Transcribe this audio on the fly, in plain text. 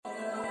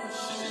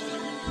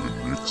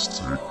Knicks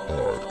Take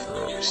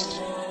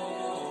Podcast.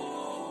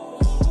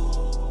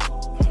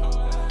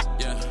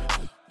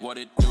 What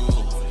it do?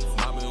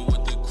 Mobbing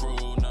with the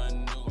crew,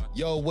 nothing new.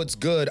 Yo, what's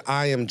good?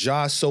 I am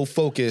Josh So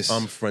Focused.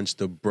 I'm French,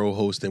 the bro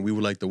host, and we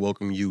would like to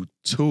welcome you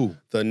to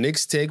the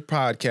Knicks Take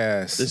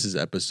Podcast. This is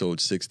episode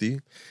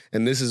 60.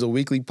 And this is a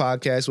weekly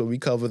podcast where we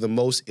cover the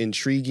most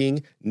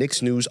intriguing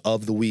Knicks news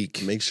of the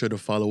week. Make sure to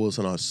follow us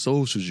on our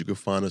socials. You can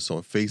find us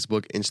on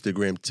Facebook,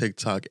 Instagram,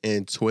 TikTok,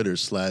 and Twitter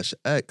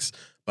 /X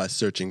by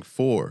searching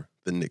for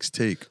the Knicks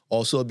Take.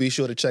 Also, be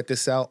sure to check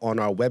us out on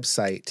our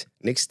website,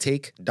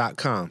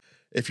 theknickstake.com.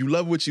 If you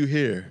love what you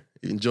hear,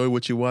 you enjoy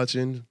what you're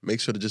watching, make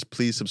sure to just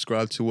please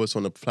subscribe to us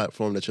on the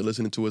platform that you're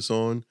listening to us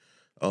on.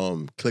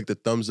 Click the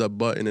thumbs up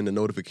button and the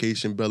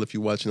notification bell if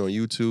you're watching on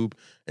YouTube.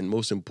 And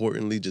most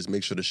importantly, just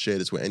make sure to share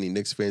this with any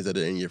Knicks fans that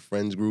are in your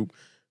friends group,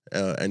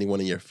 anyone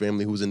in your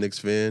family who's a Knicks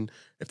fan.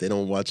 If they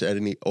don't watch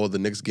all the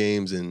Knicks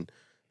games and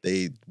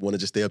they want to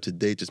just stay up to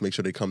date, just make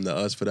sure they come to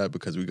us for that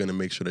because we're going to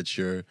make sure that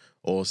you're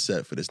all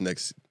set for this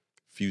next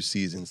few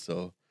seasons.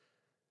 So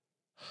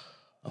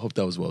I hope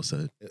that was well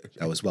said.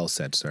 That was well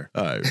said, sir.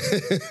 All right.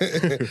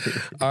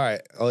 All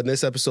right. On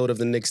this episode of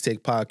the Knicks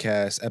Take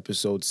Podcast,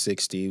 episode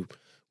 60,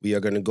 we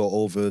are going to go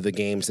over the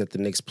games that the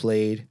Knicks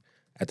played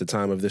at the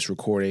time of this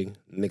recording.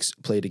 The Knicks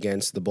played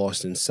against the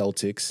Boston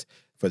Celtics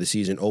for the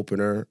season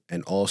opener,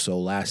 and also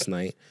last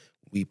night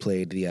we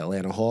played the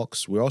Atlanta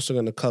Hawks. We're also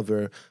going to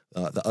cover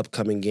the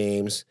upcoming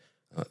games.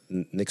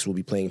 Knicks will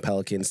be playing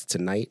Pelicans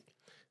tonight.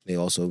 They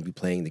also will be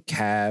playing the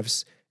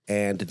Cavs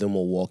and the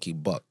Milwaukee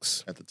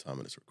Bucks. At the time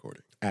of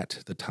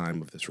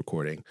this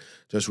recording.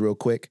 Just real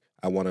quick,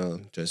 I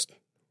want to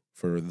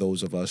for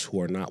those of us who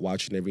are not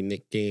watching every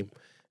Knicks game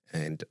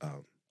and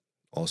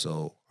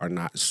also are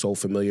not so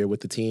familiar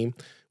with the team,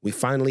 we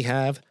finally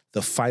have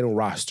the final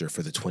roster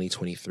for the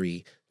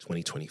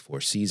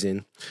 2023-2024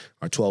 season.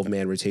 Our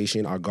 12-man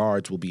rotation, our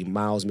guards will be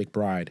Miles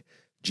McBride,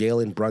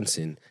 Jalen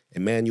Brunson,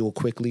 Immanuel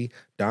Quickley,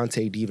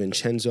 Dante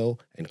DiVincenzo,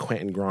 and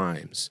Quentin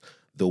Grimes.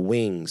 The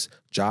wings,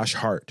 Josh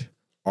Hart,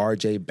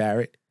 R.J.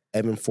 Barrett,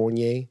 Evan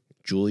Fournier,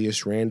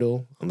 Julius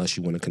Randle, unless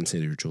you want to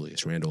consider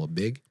Julius Randle a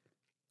big,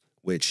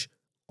 which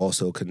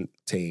also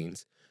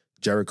contains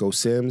Jericho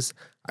Sims,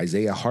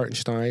 Isaiah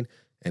Hartenstein,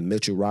 and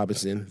Mitchell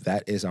Robinson.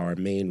 That is our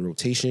main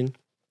rotation.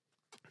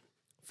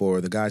 For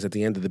the guys at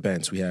the end of the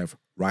bench, we have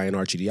Ryan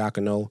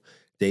Arcidiacono,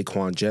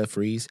 Daquan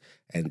Jeffries,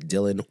 and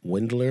Dylan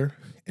Windler.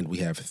 And we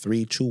have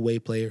 3 two-way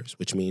players,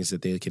 which means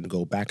that they can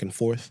go back and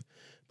forth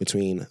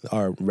between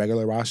our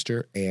regular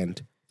roster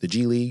and the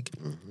G League.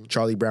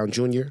 Charlie Brown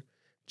Jr.,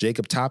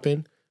 Jacob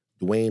Toppin,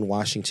 Dwayne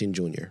Washington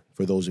Jr.,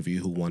 for those of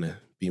you who want to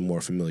be more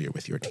familiar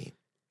with your team.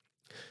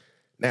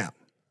 Now,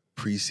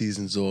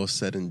 Preseason's all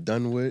said and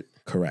done with.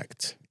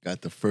 correct.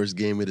 Got the first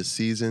game of the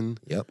season.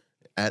 Yep.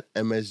 At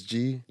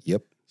MSG.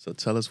 Yep. So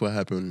tell us what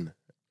happened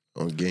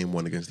on game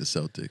 1 against the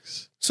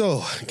Celtics.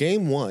 So,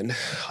 game 1,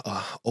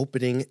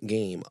 opening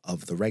game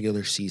of the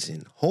regular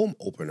season, home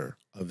opener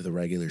of the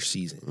regular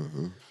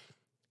season.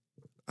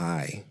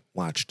 I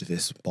watched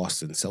this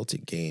Boston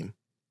Celtic game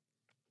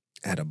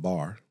at a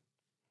bar.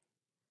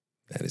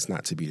 That is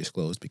not to be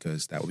disclosed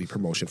because that would be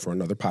promotion for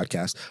another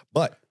podcast.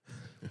 But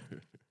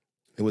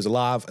it was a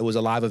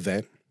live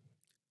event.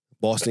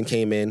 Boston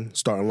came in,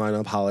 starting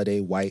lineup,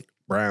 Holiday, White,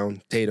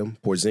 Brown, Tatum,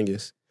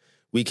 Porzingis.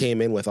 We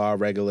came in with our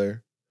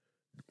regular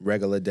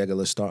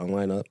starting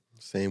lineup.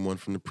 Same one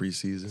from the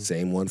preseason.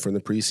 Same one from the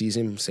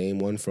preseason, same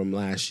one from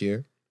last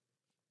year.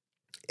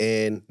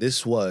 And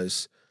this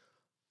was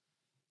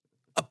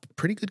a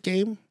pretty good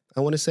game,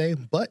 I want to say,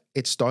 but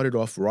it started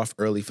off rough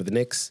early for the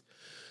Knicks.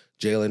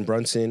 Jalen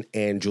Brunson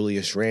and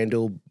Julius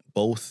Randle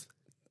both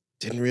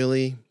didn't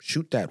really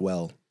shoot that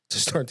well to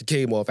start the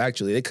game off.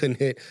 Actually, they couldn't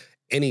hit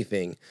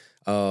anything.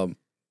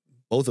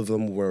 Both of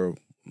them were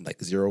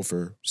like 0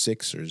 for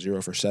 6 or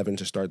 0 for 7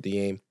 to start the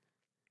game.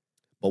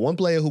 But one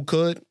player who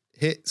could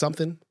hit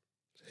something,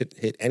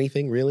 hit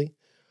anything really,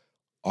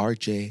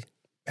 R.J.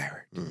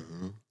 Barrett,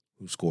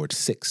 who scored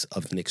 6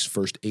 of the Knicks'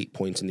 first 8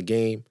 points in the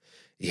game.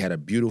 He had a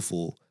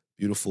beautiful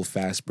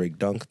fast break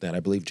dunk that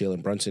I believe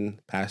Jalen Brunson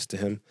passed to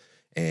him.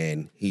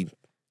 And he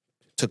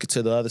took it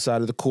to the other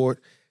side of the court,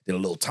 did a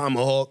little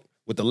tomahawk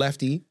with the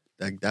lefty.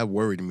 That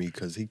worried me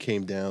because he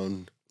came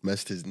down,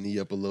 messed his knee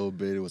up a little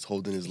bit, was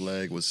holding his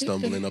leg, was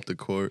stumbling up the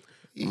court.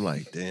 I'm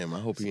like, damn, I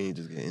hope he ain't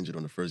just get injured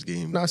on the first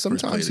game. Nah,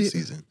 sometimes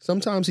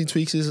he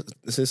tweaks his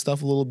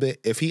stuff a little bit.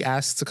 If he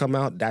asks to come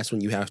out, that's when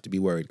you have to be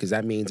worried because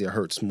that means it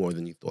hurts more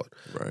than you thought.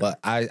 Right. But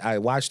I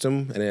watched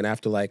him, and then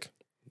after the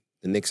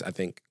Knicks, I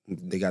think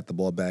they got the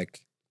ball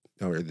back,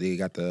 or they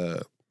got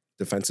the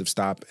defensive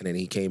stop, and then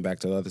he came back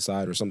to the other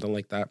side or something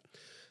like that.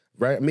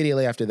 Right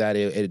immediately after that,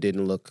 it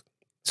didn't look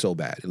so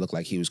bad. It looked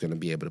like he was going to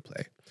be able to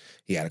play.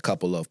 He had a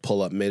couple of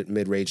pull-up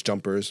mid-range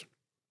jumpers,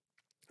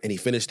 and he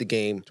finished the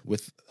game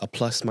with a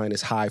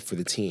plus-minus high for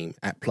the team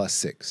at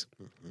 +6.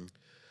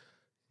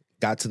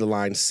 Got to the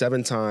line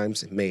 7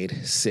 times,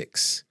 made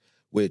 6,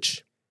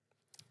 which,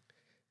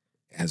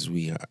 as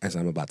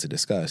I'm about to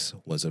discuss,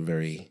 was a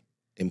very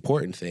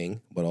important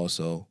thing, but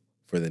also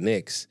for the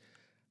Knicks,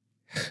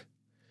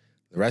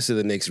 The rest of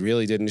the Knicks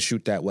really didn't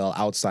shoot that well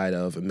outside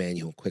of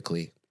Immanuel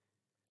Quickley.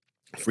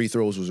 Free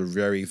throws was a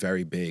very,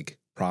 very big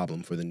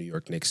problem for the New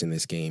York Knicks in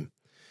this game.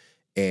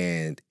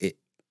 And it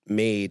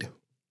made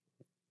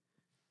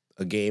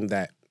a game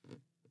that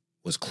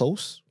was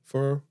close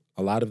for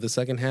a lot of the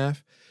second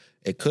half.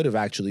 It could have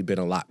actually been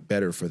a lot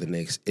better for the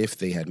Knicks if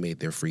they had made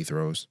their free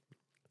throws.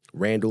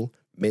 Randall,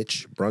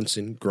 Mitch,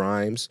 Brunson,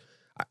 Grimes,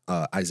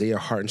 Isaiah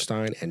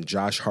Hartenstein, and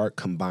Josh Hart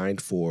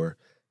combined for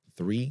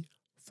 3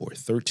 for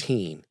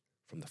 13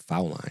 from the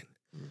foul line.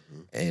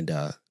 Mm-hmm.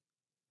 And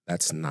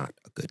that's not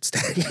a good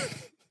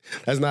stat.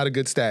 That's not a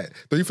good stat.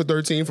 3 for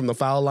 13 from the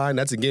foul line,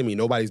 that's a gimme.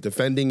 Nobody's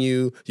defending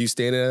you. You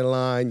standing in the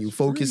line. You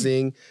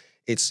focusing.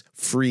 It's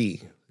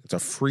free. It's a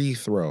free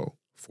throw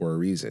for a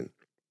reason.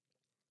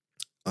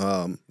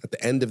 At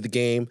the end of the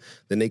game,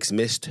 the Knicks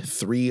missed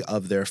 3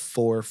 of their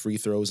 4 free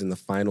throws in the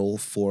final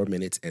 4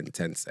 minutes and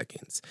 10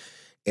 seconds.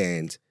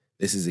 And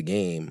this is a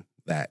game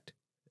that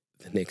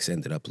the Knicks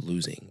ended up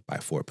losing by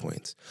 4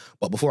 points.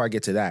 But before I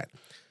get to that,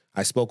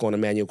 I spoke on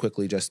Immanuel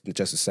Quickley just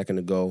a second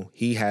ago.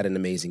 He had an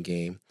amazing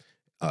game.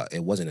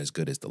 It wasn't as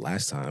good as the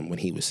last time when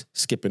he was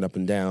skipping up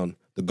and down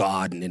the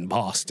Garden in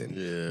Boston.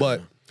 Yeah.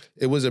 But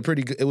it was a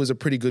pretty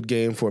good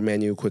game for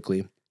Immanuel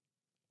Quickley.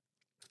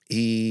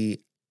 He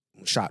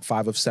shot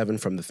 5 of 7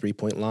 from the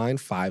 3-point line,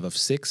 5 of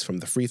 6 from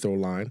the free throw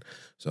line.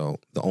 So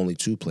the only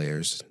 2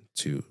 players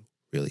to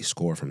really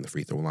score from the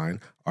free throw line,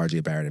 R.J.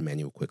 Barrett and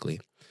Immanuel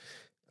Quickley.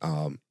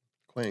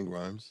 Quentin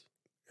Grimes.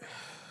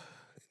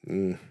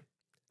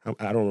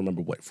 I don't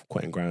remember what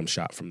Quentin Grimes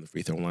shot from the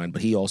free throw line,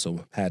 but he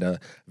also had a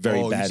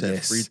very bad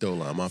miss. Free throw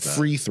line, my bad.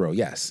 Free throw,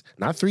 yes.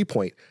 Not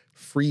 3-point,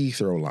 free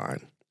throw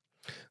line.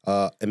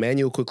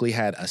 Immanuel Quickley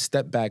had a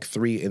step back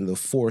 3 in the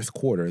 4th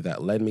quarter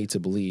that led me to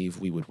believe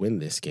we would win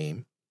this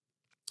game.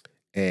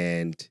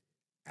 And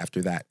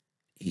after that,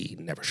 he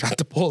never shot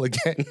the ball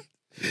again.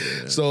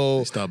 Yeah,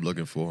 so stop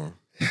looking for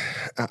him.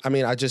 I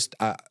mean,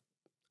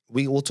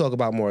 we'll talk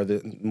about more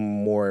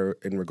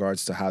in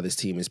regards to how this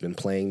team has been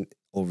playing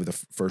over the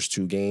first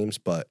 2 games,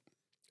 but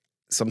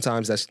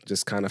sometimes that's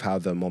just kind of how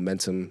the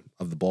momentum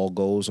of the ball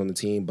goes on the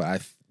team. But I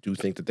do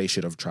think that they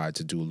should have tried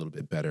to do a little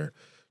bit better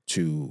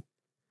to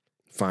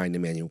find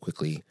Immanuel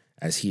Quickley,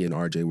 as he and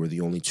RJ were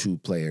the only 2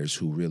 players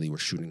who really were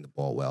shooting the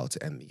ball well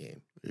to end the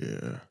game.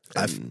 Yeah.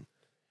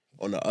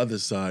 On the other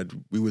side,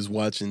 we was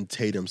watching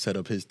Tatum set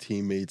up his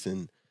teammates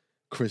and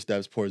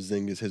Kristaps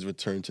Porzingis, his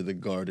return to the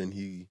Garden.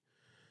 He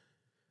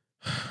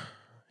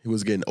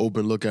was getting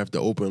open look after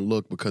open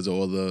look because of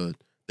all the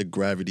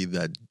gravity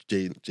that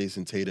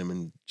Jason Tatum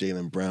and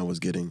Jaylen Brown was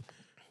getting.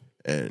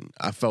 And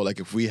I felt like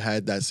if we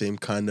had that same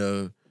kind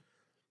of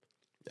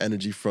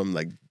energy from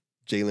like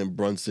Jalen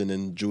Brunson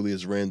and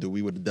Julius Randle,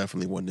 we would have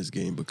definitely won this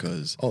game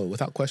because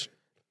without question.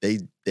 They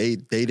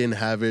didn't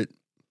have it.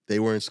 They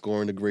weren't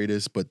scoring the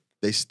greatest, but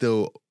they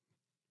still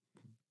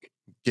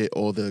get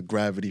all the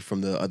gravity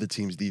from the other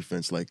team's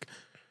defense. Like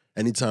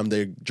anytime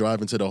they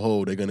drive into the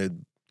hole, they're gonna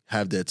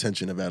have the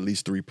attention of at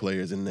least 3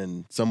 players, and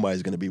then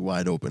somebody's going to be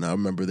wide open. I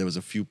remember there was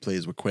a few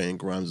plays where Quentin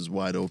Grimes was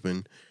wide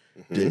open,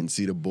 didn't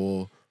see the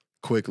ball.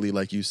 Quickly,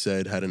 like you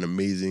said, had an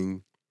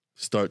amazing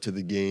start to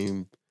the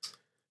game.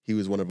 He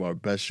was one of our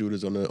best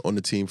shooters on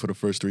the team for the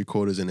first 3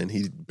 quarters, and then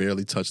he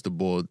barely touched the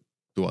ball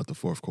throughout the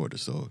 4th quarter.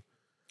 So,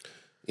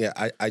 yeah,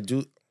 I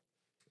do.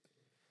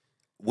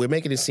 We're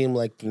making it seem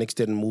like the Knicks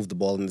didn't move the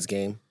ball in this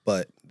game,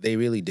 but they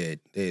really did.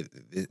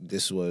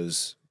 This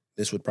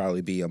would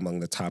probably be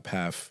among the top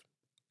half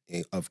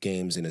of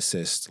games and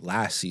assists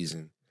last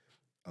season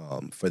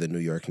for the New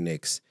York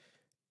Knicks.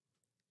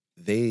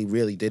 They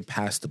really did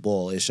pass the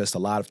ball. It's just a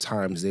lot of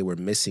times they were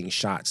missing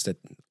shots that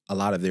a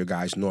lot of their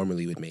guys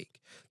normally would make.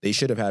 They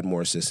should have had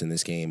more assists in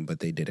this game, but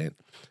they didn't.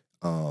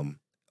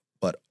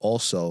 But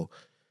also,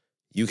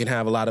 you can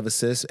have a lot of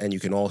assists and you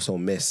can also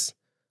miss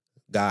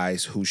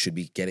guys who should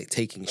be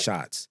taking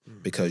shots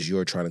because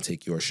you're trying to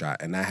take your shot.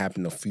 And that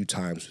happened a few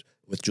times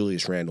with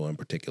Julius Randle in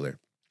particular.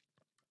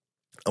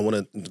 I want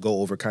to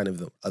go over kind of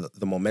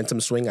the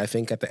momentum swing, I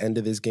think, at the end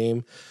of this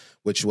game,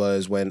 which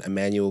was when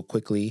Immanuel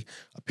Quickley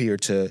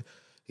appeared to,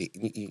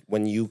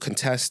 when you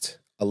contest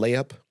a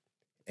layup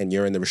and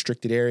you're in the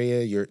restricted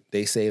area,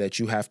 they say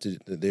that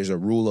there's a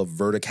rule of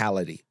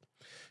verticality,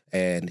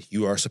 and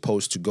you are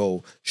supposed to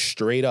go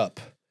straight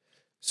up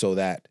so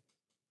that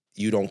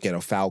you don't get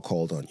a foul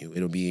called on you.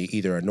 It'll be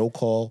either a no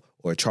call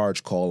or a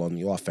charge call on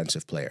the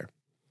offensive player.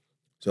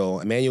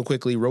 So Immanuel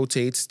Quickley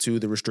rotates to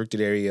the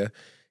restricted area.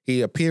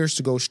 He appears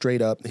to go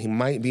straight up. He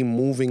might be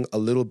moving a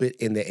little bit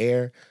in the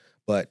air,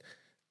 but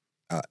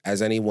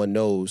as anyone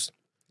knows,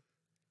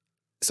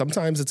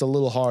 sometimes it's a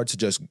little hard to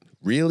just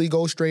really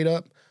go straight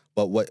up.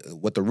 But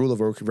what the rule of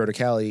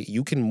verticality,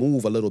 you can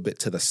move a little bit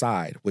to the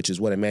side, which is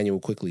what Immanuel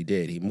Quickley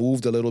did. He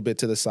moved a little bit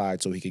to the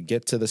side so he could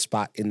get to the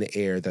spot in the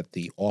air that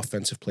the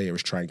offensive player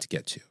was trying to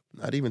get to.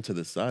 Not even to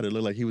the side. It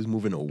looked like he was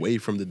moving away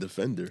from the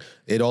defender.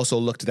 It also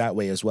looked that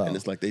way as well. And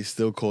it's like they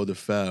still called a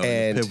foul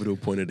at the pivotal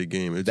point of the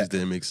game. It just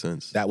didn't make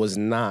sense. That was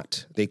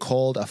not. They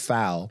called a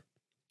foul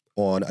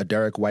on a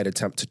Derek White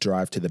attempt to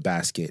drive to the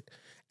basket,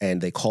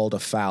 and they called a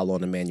foul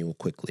on Immanuel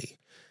Quickley.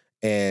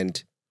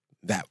 And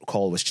that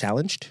call was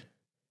challenged,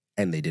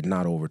 and they did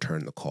not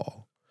overturn the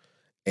call.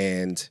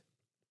 And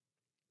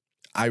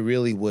I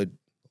really would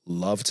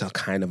love to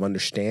kind of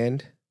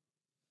understand.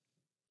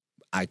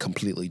 I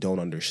completely don't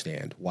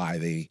understand why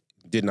they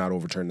did not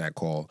overturn that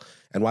call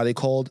and why they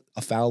called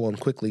a foul on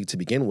Quickley to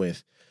begin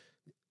with.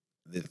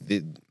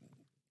 This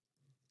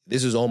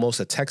is almost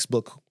a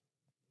textbook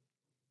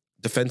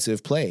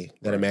defensive play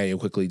that Immanuel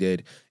Quickley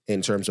did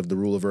in terms of the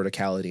rule of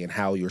verticality and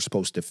how you're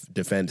supposed to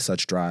defend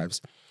such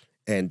drives.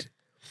 And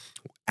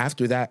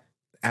after that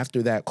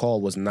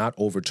call was not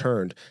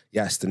overturned,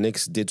 yes, the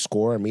Knicks did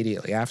score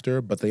immediately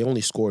after, but they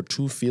only scored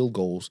 2 field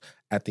goals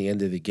at the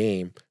end of the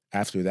game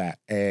after that.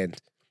 And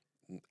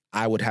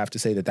I would have to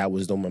say that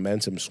was the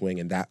momentum swing,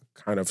 and that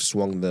kind of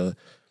swung the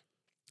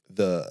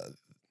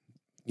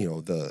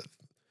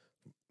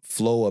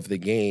flow of the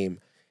game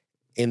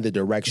in the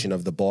direction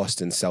of the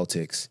Boston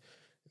Celtics.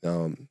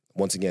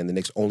 Once again, the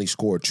Knicks only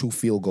scored 2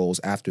 field goals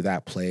after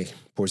that play.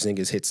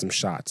 Porzingis hit some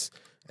shots,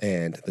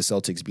 and the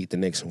Celtics beat the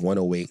Knicks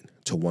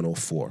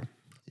 108-104.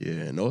 Yeah,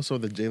 and also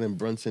the Jalen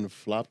Brunson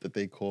flop that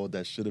they called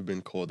that should have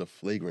been called a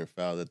flagrant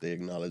foul that they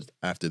acknowledged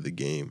after the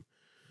game.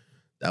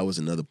 That was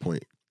another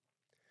point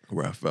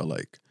where I felt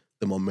like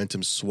the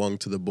momentum swung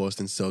to the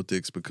Boston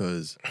Celtics,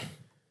 because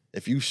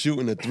if you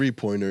shooting a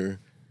three-pointer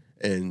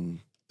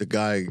and the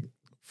guy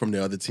from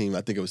the other team,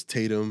 I think it was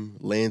Tatum,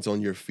 lands on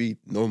your feet,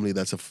 normally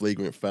that's a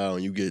flagrant foul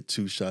and you get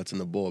 2 shots in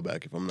the ball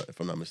back, if I'm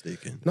not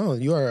mistaken. No,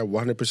 you are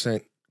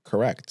 100%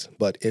 correct.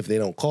 But if they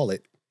don't call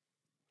it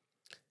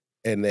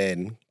and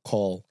then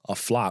call a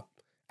flop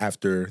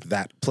after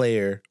that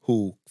player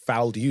who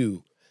fouled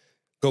you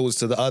goes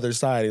to the other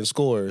side and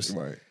scores,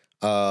 right?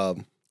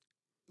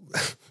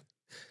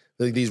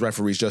 These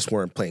referees just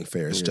weren't playing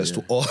fair. It's just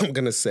all I'm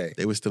going to say.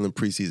 They were still in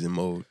preseason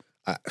mode.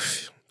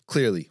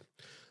 Clearly.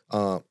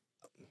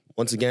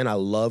 Once again, I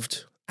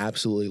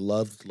absolutely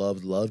loved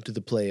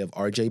the play of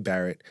R.J.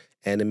 Barrett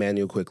and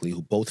Immanuel Quickley,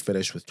 who both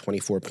finished with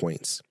 24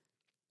 points.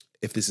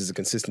 If this is a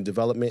consistent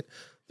development,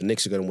 the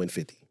Knicks are going to win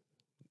 50.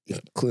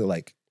 Clearly,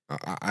 like,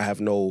 I have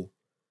no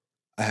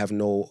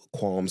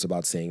qualms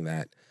about saying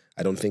that.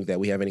 I don't think that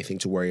we have anything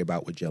to worry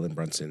about with Jalen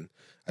Brunson.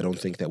 I don't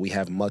think that we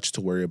have much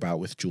to worry about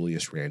with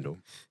Julius Randle.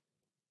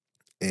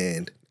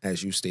 And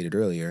as you stated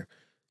earlier,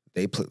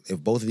 if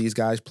both of these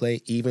guys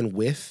play, even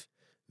with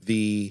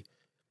the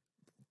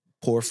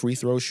poor free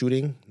throw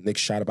shooting,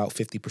 Knicks shot about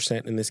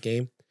 50% in this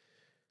game,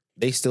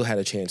 they still had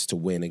a chance to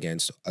win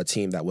against a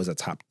team that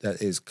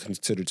is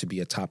considered to be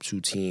a top 2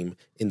 team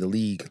in the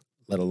league,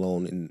 let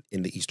alone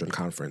in the Eastern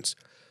Conference.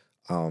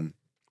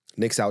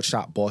 Knicks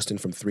outshot Boston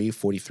from 3,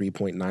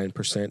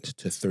 43.9%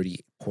 to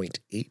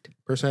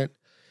 30.8%,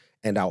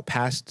 and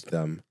outpassed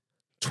them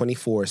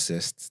 24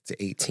 assists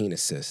to 18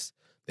 assists.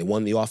 They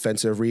won the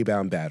offensive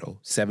rebound battle,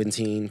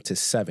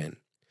 17-7.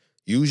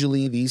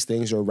 Usually these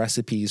things are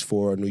recipes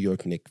for a New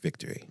York Knicks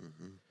victory.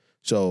 Mm-hmm.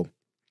 So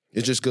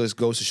it just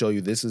goes to show you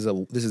this is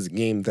a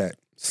game that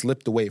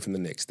slipped away from the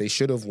Knicks. They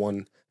should have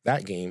won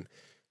that game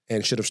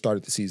and should have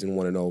started the season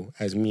 1-0,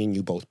 as me and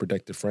you both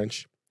predicted,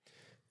 French.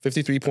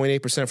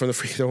 53.8% from the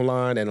free throw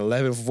line and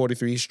 11 for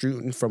 43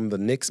 shooting from the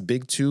Knicks'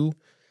 big 2.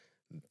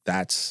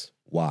 That's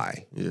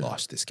why we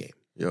lost this game.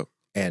 Yep.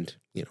 And,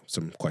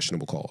 some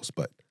questionable calls,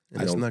 but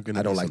I don't like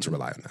to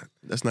rely on that.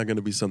 That's not going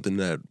to be something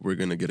that we're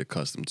going to get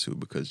accustomed to,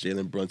 because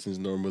Jalen Brunson's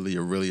normally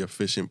a really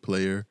efficient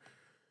player.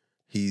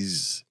 He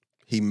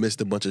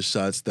missed a bunch of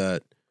shots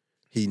that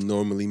he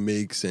normally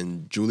makes,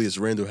 and Julius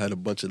Randle had a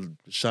bunch of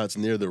shots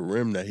near the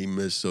rim that he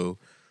missed. So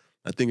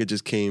I think it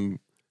just came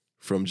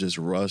from just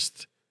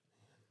rust,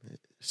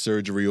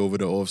 surgery over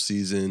the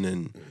offseason,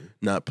 and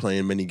not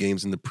playing many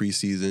games in the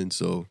preseason.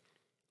 So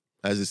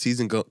as the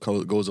season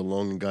goes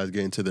along and guys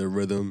get into their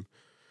rhythm,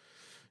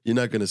 you're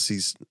not going to see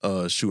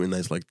shooting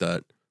nights like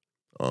that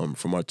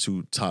from our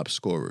 2 top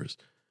scorers.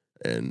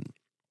 And,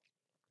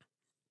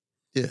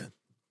 yeah,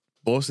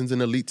 Boston's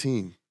an elite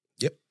team.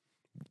 Yep.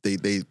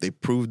 They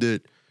proved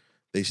it.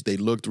 They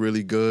looked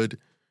really good.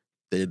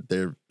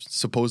 They're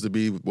supposed to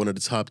be one of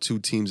the top 2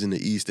 teams in the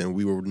East, and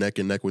we were neck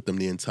and neck with them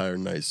the entire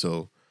night.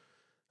 So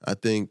I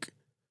think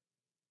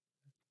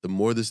the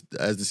more as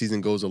the season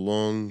goes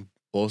along,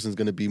 Boston's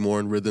going to be more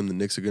in rhythm. The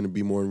Knicks are going to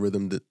be more in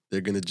rhythm. That they're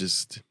going to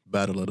just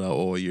battle it out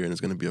all year, and it's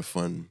going to be a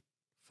fun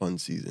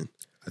season.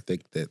 I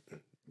think that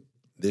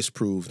this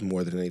proved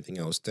more than anything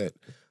else that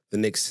the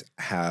Knicks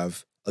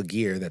have a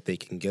gear that they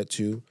can get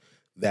to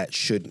that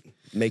should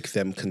make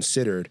them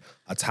considered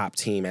a top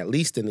team, at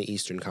least in the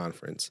Eastern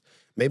Conference.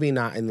 Maybe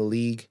not in the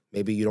league.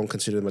 Maybe you don't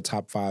consider them a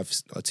top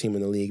 5 team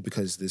in the league,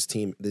 because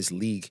this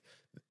league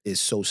is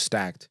so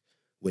stacked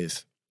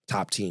with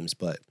top teams.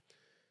 But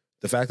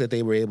the fact that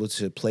they were able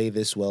to play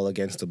this well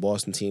against the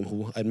Boston team,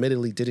 who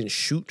admittedly didn't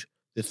shoot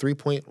the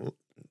three-point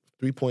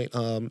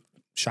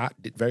shot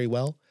very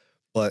well,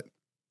 but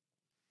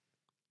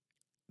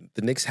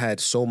the Knicks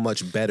had so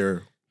much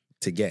better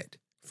to get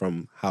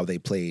from how they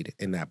played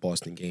in that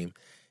Boston game,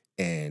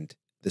 and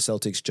the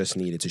Celtics just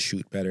needed to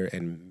shoot better,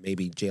 and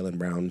maybe Jaylen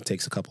Brown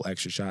takes a couple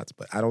extra shots,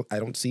 but I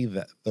don't see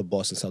that the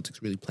Boston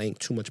Celtics really playing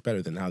too much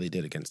better than how they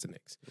did against the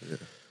Knicks. Yeah.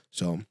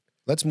 So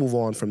let's move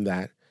on from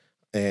that,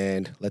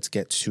 and let's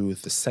get to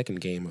the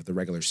second game of the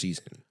regular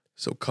season.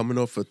 So coming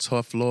off a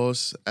tough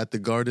loss at the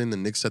Garden, the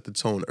Knicks set the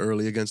tone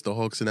early against the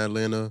Hawks in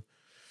Atlanta.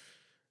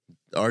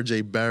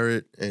 RJ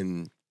Barrett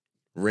and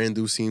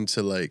Randle seemed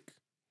to like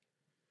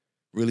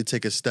really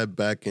take a step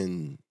back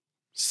and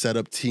set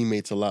up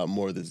teammates a lot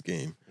more this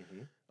game.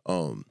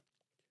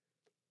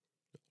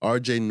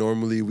 RJ,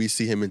 normally we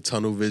see him in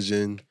tunnel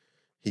vision.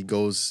 He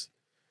goes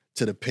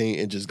to the paint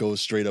and just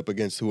goes straight up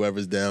against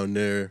whoever's down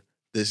there.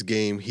 This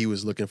game, he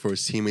was looking for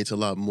his teammates a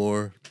lot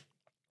more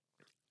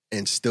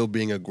and still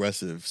being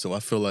aggressive. So I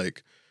feel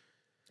like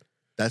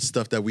that's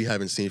stuff that we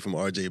haven't seen from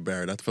RJ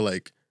Barrett. I feel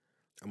like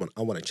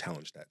I want to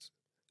challenge that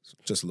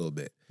just a little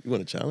bit. You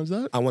want to challenge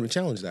that? I want to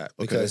challenge that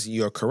because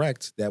you're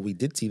correct that we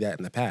did see that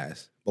in the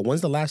past. But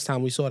when's the last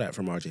time we saw that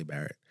from RJ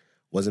Barrett?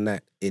 Wasn't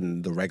that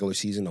in the regular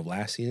season of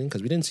last season?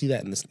 Because we didn't see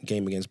that in this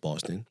game against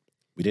Boston.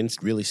 We didn't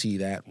really see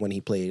that when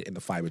he played in the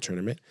FIBA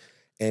tournament.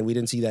 And we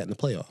didn't see that in the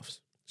playoffs.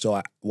 So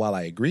while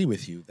I agree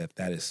with you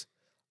that is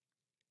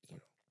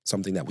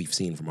something that we've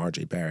seen from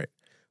RJ Barrett,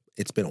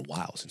 it's been a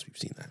while since we've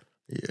seen that.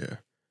 Yeah.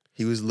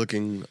 He was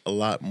looking a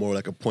lot more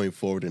like a point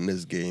forward in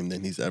this game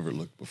than he's ever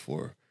looked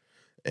before.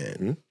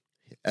 And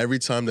every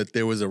time that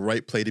there was a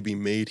right play to be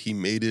made, he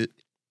made it.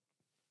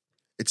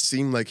 It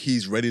seemed like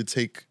he's ready to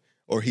take,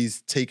 or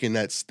he's taking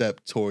that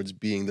step towards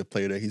being the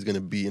player that he's going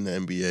to be in the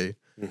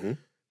NBA.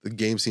 The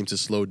game seemed to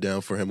slow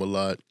down for him a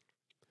lot.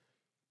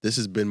 This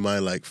has been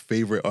my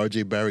favorite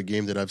RJ Barrett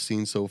game that I've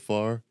seen so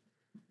far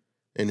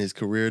in his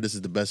career. This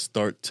is the best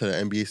start to the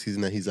NBA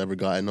season that he's ever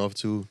gotten off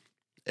to.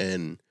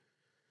 And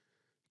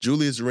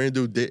Julius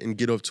Randle didn't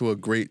get off to a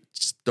great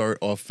start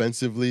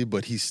offensively,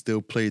 but he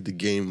still played the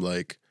game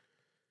like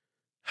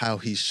how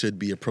he should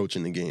be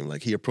approaching the game.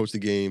 Like he approached the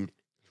game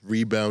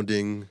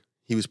rebounding.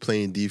 He was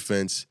playing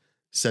defense,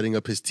 setting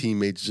up his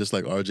teammates just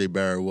like RJ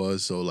Barrett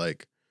was. So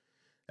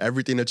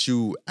everything that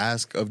you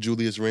ask of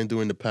Julius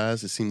Randle in the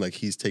past, it seemed like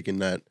he's taken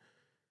that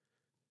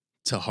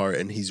to heart,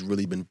 and he's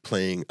really been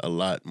playing a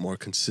lot more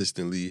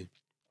consistently.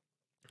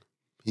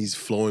 He's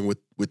flowing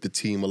with the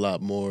team a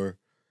lot more.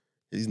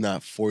 He's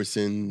not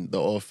forcing the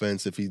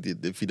offense if he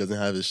doesn't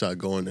have his shot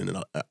going,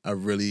 and I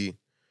really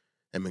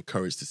am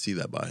encouraged to see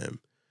that by him.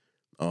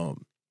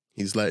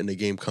 He's letting the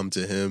game come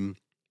to him.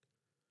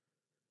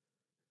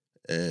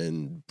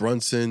 And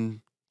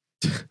Brunson,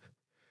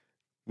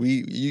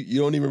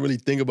 you don't even really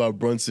think about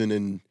Brunson,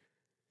 and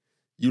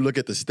you look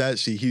at the stat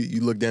sheet.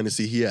 You look down and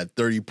see he had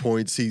 30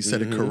 points. He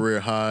set a career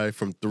high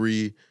from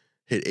 3,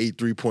 hit 8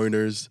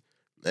 3-pointers,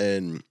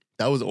 and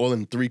that was all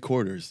in 3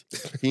 quarters.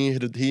 He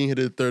ain't hit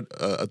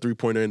a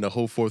 3-pointer in the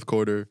whole 4th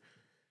quarter,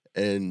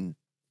 and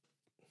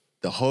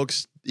the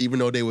Hawks, even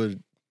though they were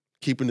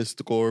keeping the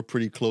score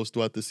pretty close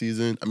throughout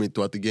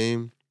the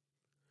game,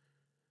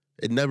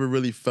 it never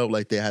really felt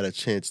like they had a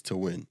chance to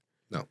win.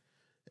 No.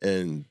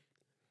 And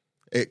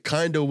it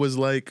kind of was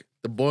like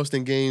the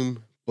Boston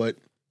game, but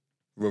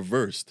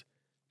reversed.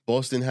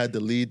 Boston had the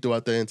lead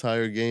throughout the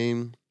entire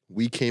game.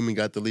 We came and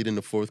got the lead in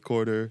the 4th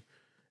quarter,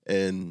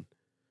 and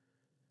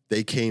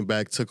they came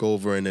back, took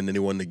over, and then they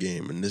won the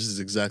game. And this is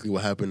exactly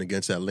what happened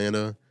against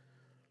Atlanta.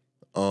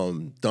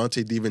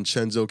 Dante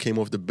DiVincenzo came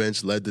off the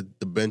bench, led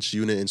the bench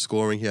unit in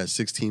scoring. He had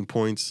 16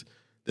 points.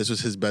 This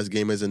was his best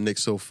game as a Knick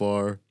so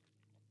far.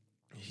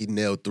 He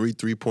nailed 3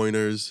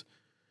 3-pointers.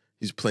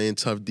 He's playing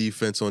tough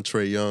defense on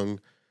Trae Young.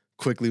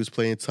 Quickley was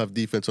playing tough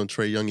defense on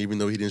Trae Young, even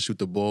though he didn't shoot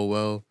the ball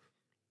well.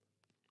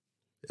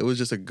 It was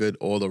just a good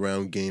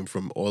all-around game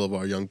from all of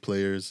our young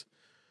players.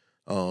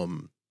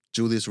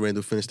 Julius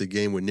Randle finished the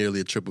game with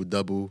nearly a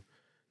triple-double.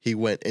 He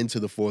went into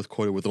the 4th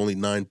quarter with only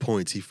 9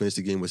 points. He finished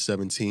the game with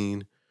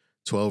 17,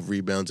 12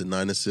 rebounds, and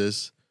 9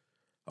 assists.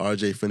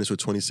 RJ finished with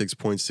 26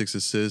 points, 6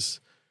 assists.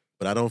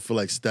 But I don't feel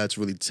like stats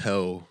really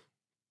tell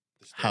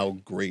how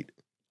great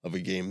of a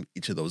game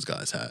each of those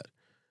guys had.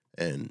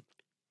 And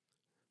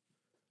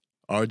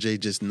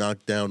RJ just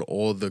knocked down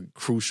all the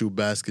crucial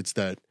baskets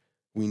that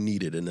we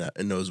needed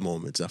in those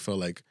moments. I felt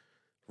like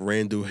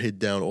Randle hit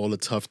down all the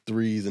tough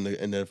threes in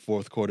the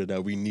 4th quarter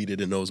that we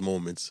needed in those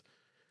moments.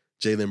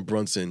 Jalen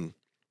Brunson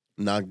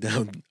knocked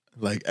down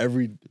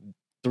every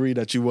 3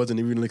 that you wasn't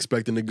even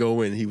expecting to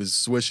go in. He was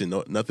swishing,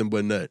 nothing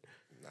but net.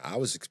 I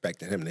was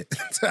expecting him to.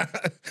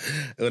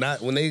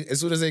 As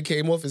soon as they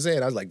came off his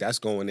head, I was like, "That's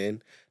going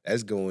in.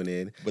 That's going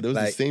in." But it was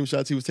the same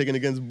shots he was taking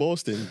against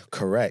Boston.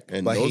 Correct,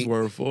 and those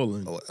weren't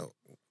falling.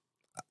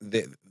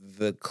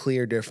 The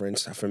clear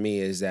difference for me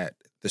is that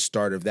the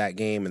start of that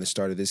game and the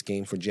start of this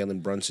game for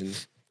Jalen Brunson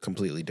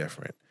completely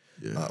different.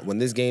 Yeah. When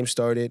this game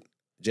started,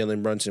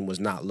 Jalen Brunson was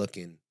not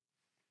looking,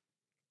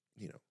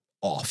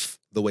 off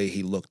the way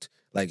he looked.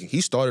 Like,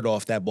 he started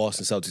off that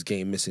Boston Celtics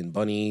game missing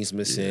bunnies,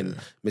 missing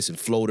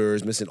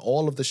floaters, missing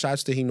all of the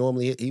shots that he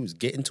normally hit. He was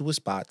getting to his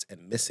spots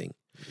and missing.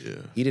 Yeah.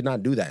 He did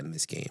not do that in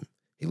this game.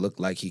 He looked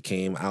like he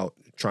came out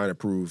trying to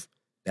prove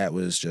that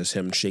was just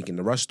him shaking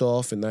the rust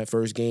off in that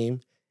first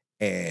game.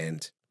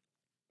 And,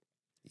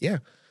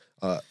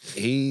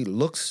 he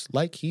looks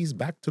like he's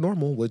back to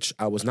normal, which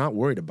I was not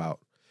worried about.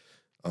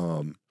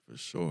 For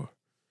sure.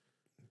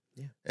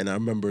 Yeah. And I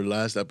remember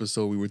last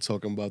episode we were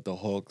talking about the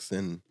Hawks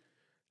and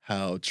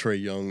how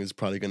Trae Young is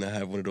probably going to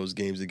have one of those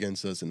games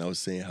against us. And I was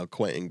saying how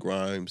Quentin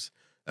Grimes,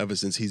 ever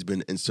since he's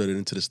been inserted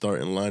into the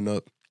starting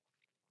lineup,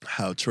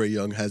 how Trae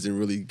Young hasn't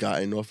really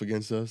gotten off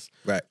against us.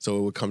 Right. So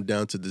it would come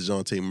down to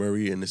DeJounte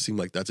Murray, and it seemed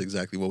like that's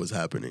exactly what was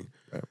happening.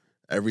 Right.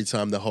 Every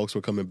time the Hawks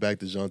were coming back,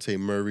 DeJounte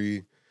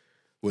Murray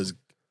was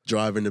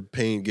driving the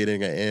paint,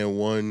 getting an and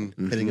one,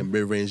 hitting a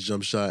mid-range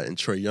jump shot, and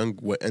Trae Young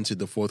entered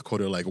the fourth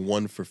quarter like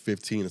 1 for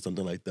 15 or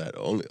something like that.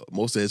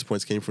 Most of his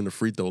points came from the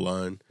free throw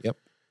line. Yep.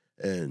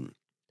 And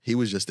he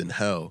was just in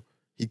hell.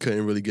 He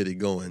couldn't really get it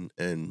going.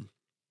 And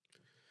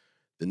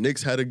the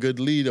Knicks had a good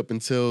lead up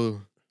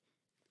until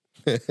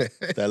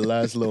that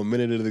last little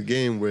minute of the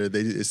game where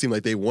it seemed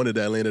like they wanted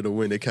Atlanta to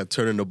win. They kept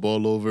turning the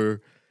ball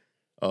over.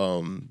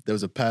 There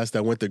was a pass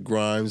that went to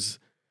Grimes.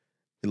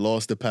 He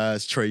lost the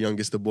pass. Trae Young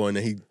gets the ball, and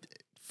then he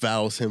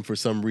fouls him for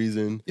some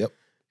reason. Yep.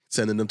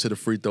 Sending them to the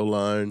free throw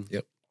line.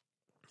 Yep.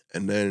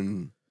 And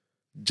then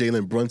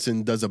Jalen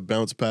Brunson does a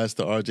bounce pass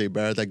to R.J.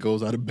 Barrett that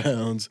goes out of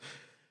bounds.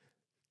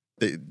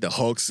 The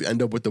Hawks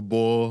end up with the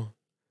ball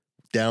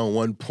down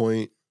 1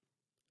 point,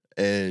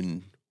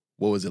 and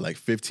what was it, like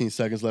 15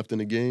 seconds left in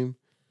the game?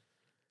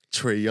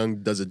 Trae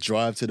Young does a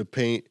drive to the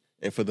paint,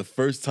 and for the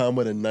first time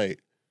of the night,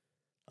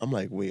 I'm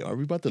like, wait, are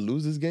we about to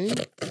lose this game?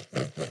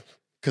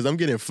 Because I'm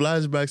getting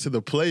flashbacks to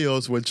the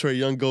playoffs where Trae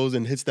Young goes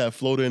and hits that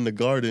floater in the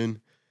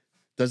Garden,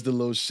 does the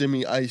little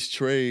shimmy ice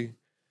tray,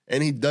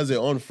 and he does it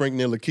on Frank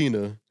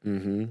Ntilikina.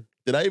 Mm-hmm.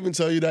 Did I even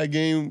tell you that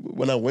game,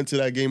 when I went to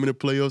that game in the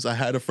playoffs, I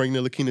had a Frank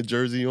Ntilikina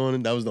jersey on,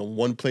 and that was the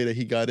one play that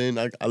he got in.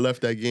 I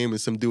left that game, and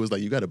some dude was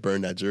like, you got to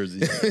burn that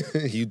jersey.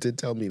 You did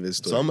tell me this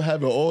story. So I'm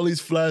having all these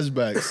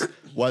flashbacks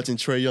watching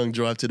Trae Young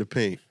drive to the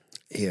paint.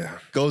 Yeah.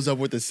 Goes up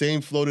with the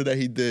same floater that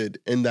he did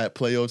in that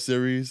playoff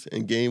series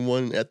in game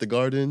 1 at the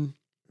Garden.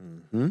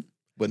 Mm-hmm.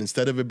 But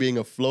instead of it being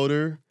a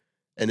floater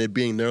and it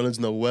being Nerlens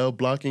Noel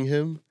blocking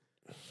him,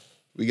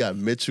 we got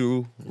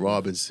Mitchell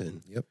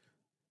Robinson. Yep.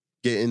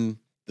 Getting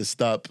the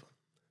stop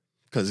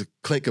because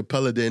Clint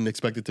Capella didn't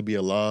expect it to be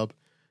a lob.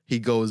 He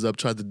goes up,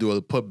 tries to do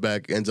a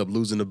putback, ends up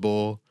losing the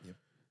ball. Yep.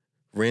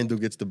 Randall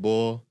gets the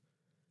ball,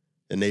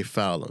 and they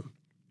foul him.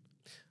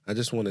 I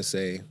just want to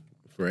say,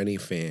 for any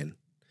fan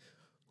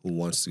who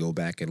wants to go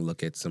back and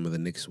look at some of the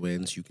Knicks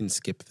wins, you can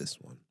skip this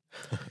one.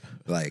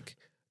 Like,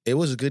 it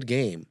was a good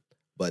game,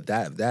 but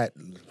that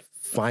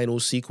final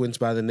sequence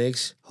by the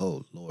Knicks,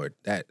 oh Lord,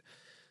 that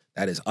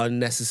is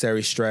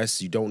unnecessary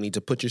stress. You don't need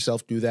to put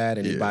yourself through that.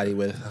 Anybody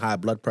with high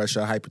blood pressure,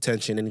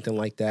 hypertension, anything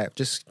like that,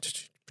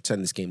 just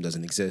pretend this game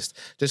doesn't exist.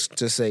 Just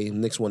say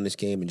Knicks won this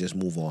game and just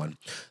move on.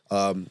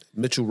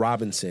 Mitchell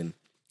Robinson,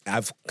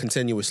 I've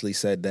continuously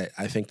said that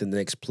I think the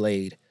Knicks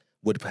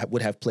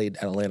would have played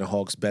Atlanta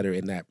Hawks better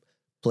in that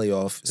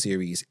playoff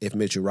series if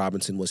Mitchell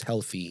Robinson was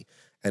healthy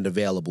and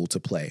available to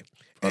play.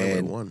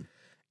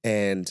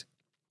 And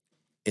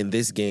in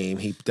this game,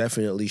 he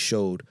definitely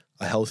showed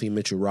a healthy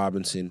Mitchell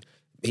Robinson.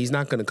 He's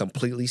not going to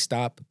completely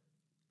stop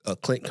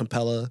Clint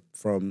Capella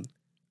from,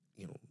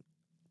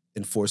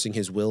 enforcing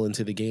his will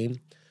into the game,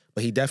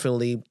 but he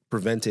definitely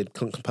prevented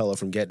Clint Capella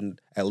from getting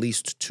at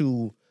least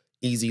 2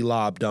 easy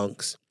lob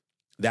dunks.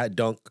 That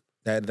dunk,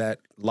 that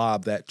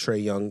lob that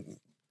Trae Young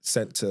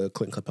sent to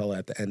Clint Capella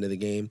at the end of the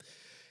game,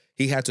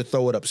 he had to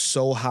throw it up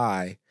so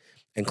high,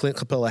 and Clint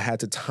Capella had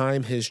to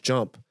time his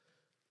jump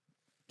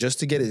just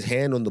to get his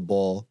hand on the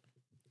ball,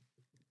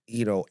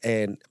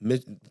 and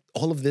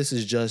all of this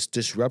is just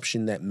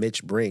disruption that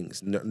Mitch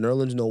brings.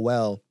 Nerlens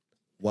Noel,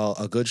 while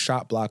a good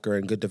shot blocker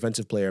and good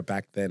defensive player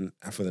back then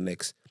for the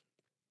Knicks,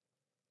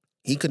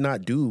 he could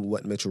not do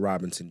what Mitchell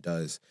Robinson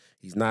does.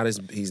 He's not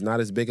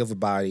as big of a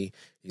body.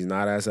 He's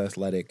not as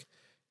athletic,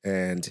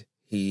 and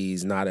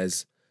he's not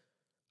as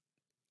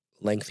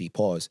lengthy,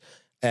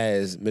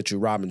 as Mitchell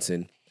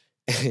Robinson.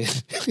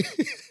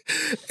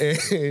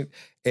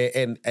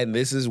 And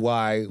this is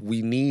why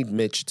we need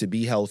Mitch to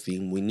be healthy.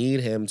 We need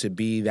him to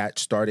be that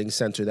starting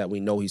center that we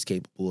know he's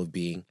capable of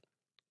being.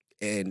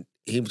 And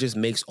he just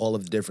makes all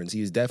of the difference.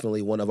 He's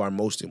definitely one of our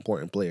most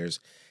important players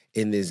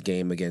in this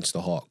game against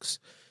the Hawks.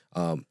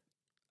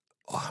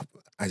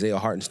 Isaiah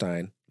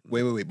Hartenstein.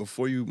 Wait.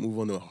 Before you move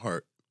on to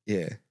Hart.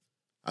 Yeah.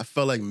 I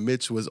felt like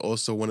Mitch was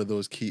also one of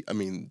those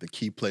the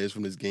key players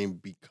from this game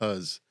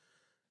because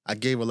I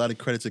gave a lot of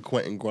credit to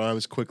Quentin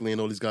Grimes, Quickley, and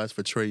all these guys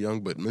for Trae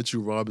Young, but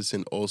Mitchell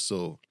Robinson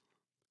also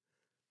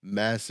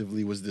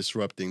massively was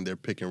disrupting their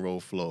pick and roll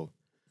flow.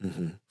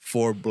 Mm-hmm.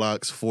 4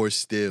 blocks, 4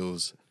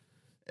 steals,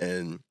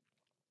 and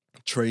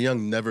Trae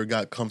Young never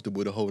got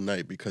comfortable the whole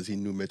night because he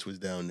knew Mitch was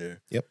down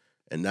there. Yep.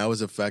 And that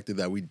was a factor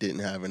that we didn't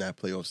have in that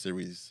playoff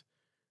series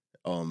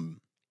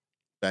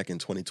back in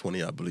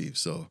 2020, I believe.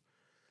 So,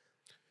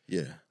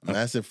 yeah,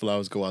 massive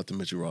flowers go out to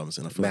Mitchell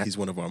Robinson. I feel like he's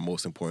one of our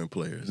most important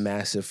players.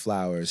 Massive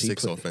flowers.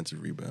 6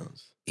 offensive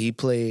rebounds. He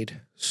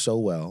played so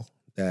well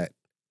that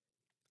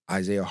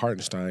Isaiah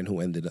Hartenstein, who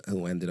ended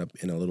up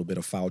in a little bit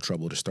of foul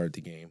trouble to start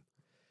the game.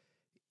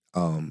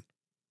 I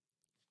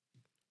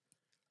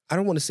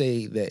don't want to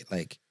say that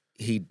like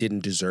he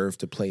didn't deserve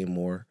to play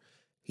more.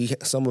 He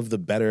had some of the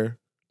better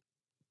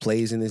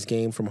plays in this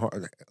game from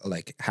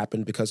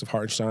happened because of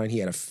Hartenstein. He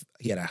had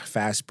a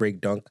fast break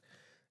dunk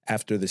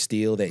after the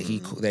steal that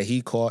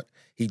he caught.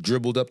 He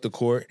dribbled up the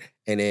court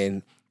and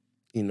then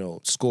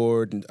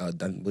scored. I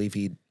believe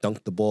he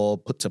dunked the ball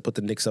put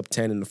the Knicks up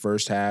 10 in the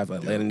first half.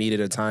 Atlanta needed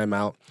a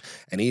timeout,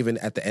 and even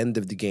at the end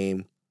of the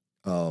game,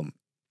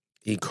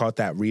 he caught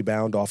that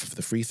rebound off of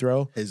the free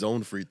throw. His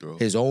own free throw.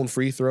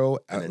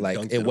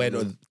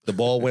 The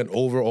ball went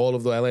over all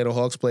of the Atlanta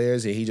Hawks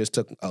players, and he just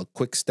took a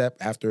quick step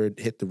after it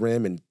hit the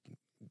rim and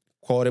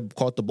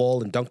caught the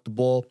ball and dunked the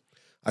ball.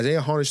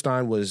 Isaiah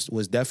Hartenstein was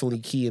definitely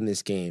key in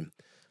this game,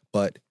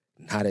 but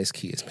not as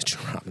key as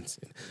Mitchell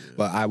Robinson. Yeah.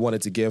 But I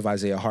wanted to give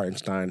Isaiah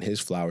Hartenstein his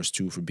flowers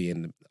too for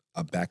being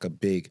a backup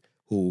big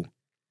who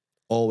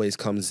always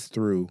comes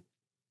through.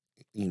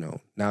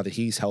 Now that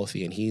he's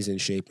healthy and he's in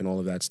shape and all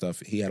of that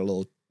stuff, he had a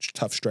little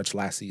tough stretch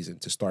last season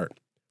to start,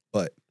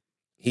 but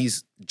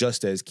he's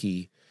just as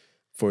key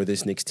for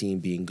this Knicks team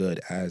being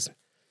good as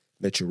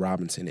Mitchell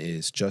Robinson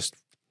is, just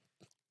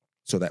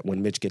so that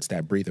when Mitch gets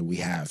that breather, we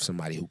have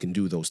somebody who can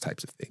do those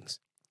types of things.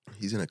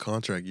 He's in a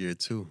contract year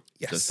too.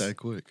 Yes. Just that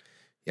quick.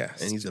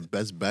 Yes. And he's the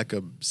best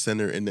backup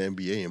center in the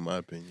NBA, in my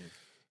opinion.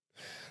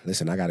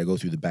 Listen, I got to go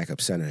through the backup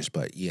centers,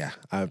 but yeah,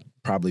 I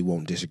probably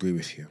won't disagree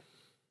with you.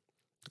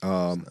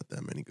 Not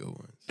that many good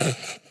ones. I'll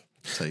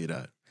tell you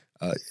that.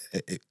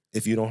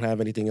 If you don't have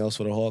anything else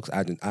for the Hawks,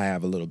 I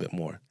have a little bit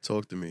more.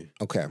 Talk to me.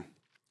 Okay.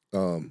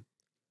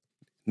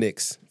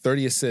 Knicks,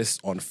 30 assists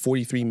on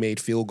 43 made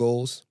field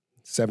goals,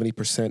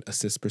 70%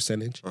 assist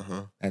percentage.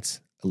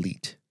 That's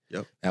elite.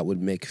 Yep. That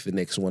would make the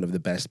Knicks one of the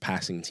best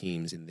passing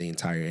teams in the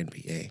entire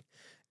NBA.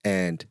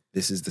 And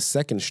this is the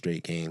second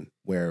straight game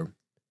where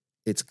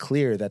it's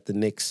clear that the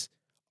Knicks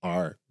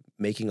are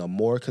making a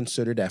more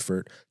considered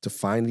effort to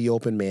find the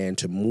open man,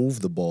 to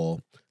move the ball.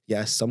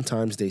 Yes,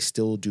 sometimes they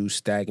still do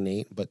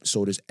stagnate, but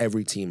so does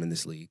every team in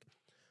this league.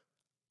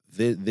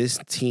 This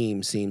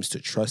team seems to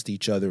trust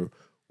each other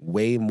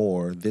way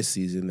more this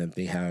season than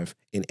they have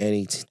in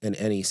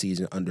any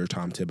season under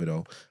Tom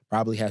Thibodeau.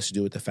 Probably has to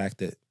do with the fact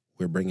that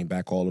we're bringing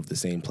back all of the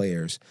same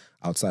players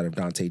outside of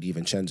Dante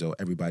DiVincenzo.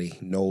 Everybody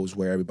knows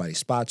where everybody's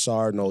spots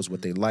are, knows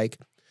what they like.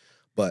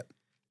 But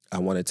I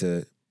wanted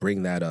to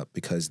bring that up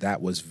because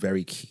that was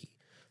very key.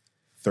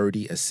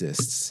 30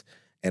 assists.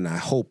 And I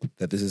hope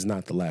that this is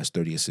not the last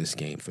 30 assist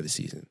game for the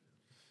season.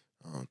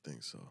 I don't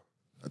think so.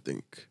 I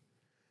think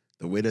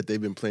the way that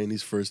they've been playing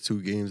these first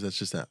two games, that's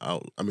just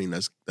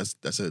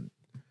that's a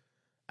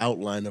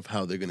outline of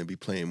how they're going to be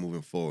playing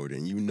moving forward.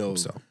 And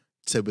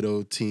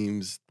Thibodeau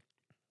teams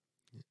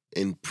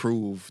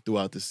improve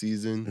throughout the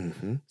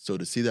season. So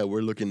to see that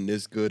we're looking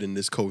this good and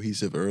this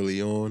cohesive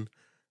early on,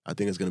 I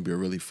think it's going to be a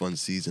really fun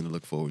season to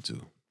look forward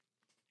to.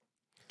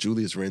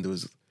 Julius Randle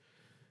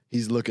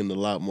he's looking a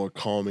lot more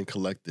calm and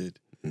collected,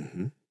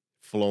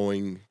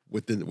 flowing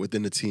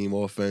within the team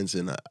offense,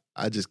 and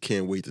I just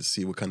can't wait to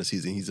see what kind of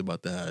season he's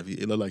about to have.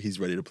 It looks like he's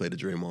ready to play the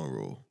Draymond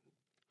role.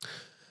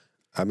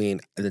 I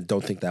mean, I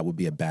don't think that would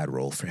be a bad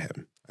role for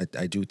him.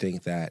 I do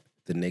think that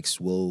the Knicks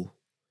will.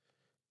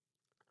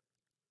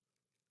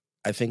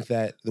 I think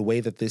that the way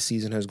that this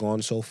season has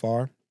gone so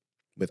far,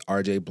 with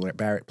R.J.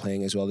 Barrett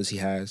playing as well as he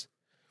has,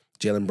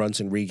 Jalen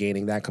Brunson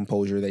regaining that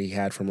composure that he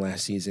had from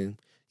last season,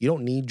 you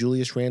don't need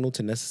Julius Randle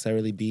to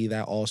necessarily be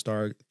that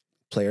all-star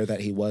player that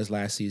he was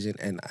last season.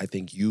 And I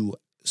think you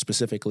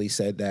specifically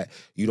said that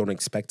you don't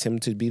expect him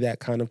to be that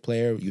kind of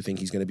player. You think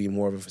he's going to be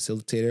more of a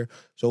facilitator.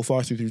 So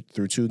far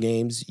through two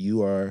games,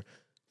 you are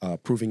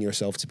proving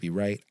yourself to be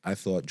right. I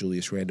thought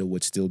Julius Randle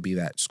would still be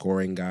that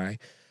scoring guy.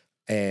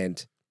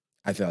 And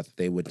I thought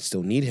they would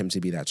still need him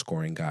to be that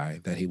scoring guy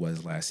that he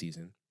was last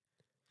season.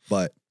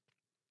 But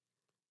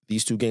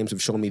these two games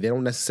have shown me they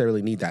don't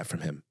necessarily need that from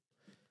him.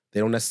 They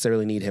don't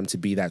necessarily need him to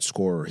be that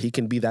scorer. He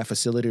can be that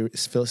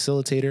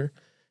facilitator.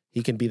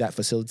 He can be that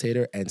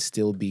facilitator and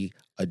still be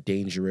a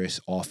dangerous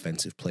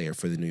offensive player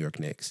for the New York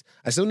Knicks.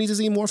 I still need to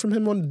see more from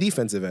him on the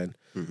defensive end.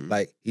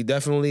 Like, he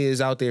definitely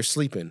is out there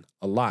sleeping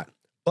a lot.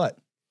 But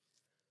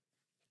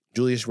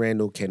Julius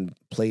Randle can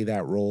play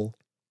that role,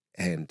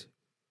 and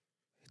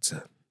it's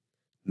a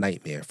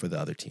nightmare for the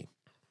other team.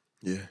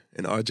 Yeah,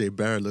 and R.J.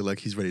 Barrett looked like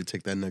he's ready to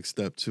take that next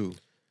step, too.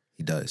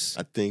 He does.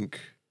 I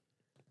think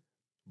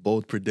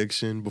bold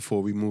prediction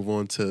before we move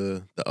on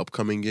to the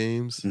upcoming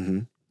games.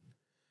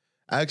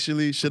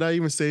 Actually, should I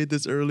even say it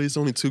this early? It's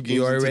only 2 games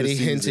You into the already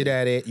season. hinted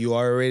at it. You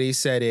already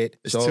said it.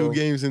 It's 2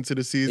 games into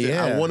the season.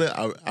 Yeah. I want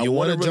to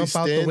really jump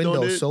out the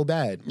window so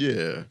bad.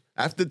 Yeah.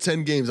 After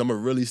 10 games, I'm going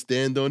to really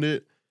stand on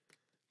it.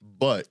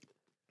 But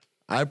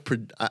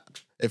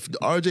if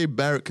R.J.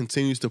 Barrett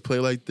continues to play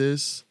like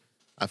this,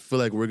 I feel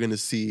like we're going to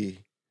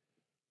see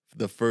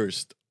the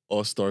first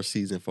all-star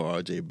season for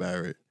R.J.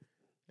 Barrett.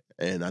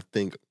 And I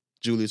think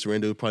Julius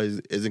Randle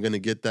probably isn't going to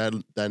get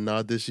that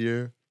nod this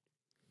year.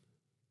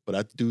 But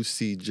I do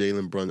see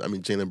Jalen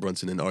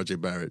Brunson and R.J.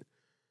 Barrett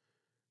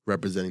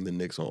representing the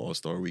Knicks on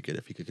All-Star Weekend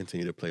if he could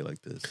continue to play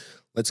like this.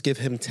 Let's give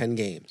him 10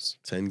 games.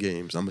 10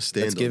 games. I'm going to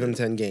stand on it. Let's give him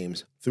 10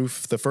 games. Through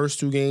the first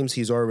 2 games,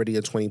 he's already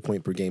a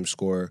 20-point-per-game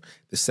scorer.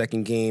 The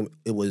second game,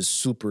 it was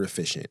super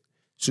efficient.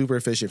 super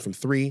efficient from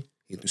three.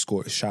 He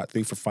shot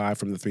 3 for 5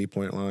 from the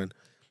 3-point line.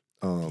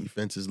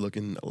 Defense is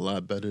looking a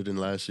lot better than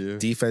last year.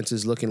 Defense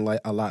is looking like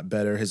a lot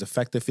better. His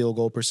effective field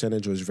goal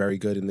percentage was very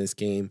good in this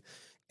game.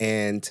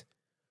 And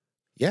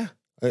yeah,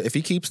 if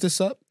he keeps this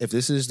up, if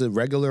this is the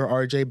regular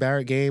RJ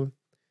Barrett game,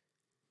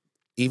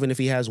 even if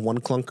he has one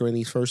clunker in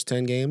these first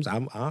 10 games, I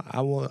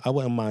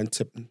wouldn't mind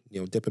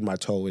dipping my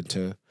toe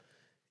into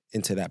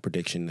that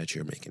prediction that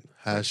you're making.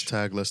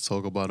 Hashtag let's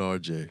talk about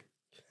RJ.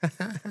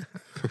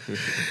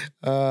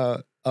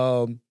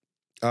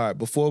 All right,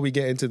 before we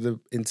get into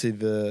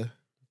the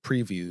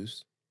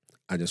previews,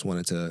 I just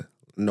wanted to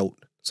note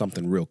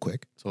something real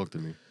quick. Talk to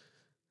me.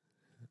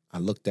 I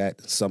looked at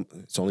it's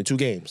only 2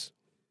 games.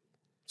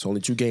 It's only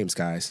 2 games,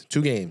 guys.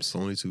 2 games. It's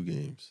only 2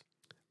 games.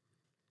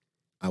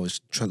 I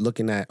was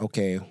looking at,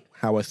 okay,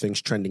 how are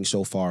things trending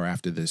so far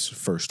after this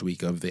first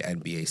week of the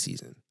NBA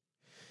season?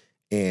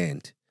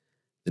 And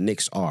the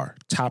Knicks are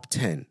top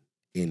 10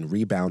 in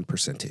rebound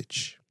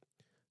percentage.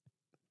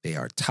 They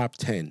are top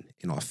 10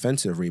 in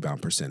offensive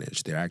rebound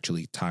percentage. They're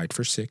actually tied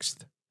for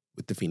 6th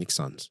with the Phoenix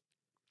Suns.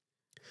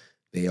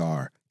 They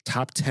are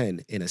top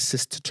 10 in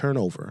assist to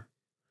turnover.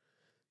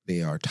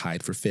 They are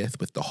tied for 5th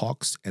with the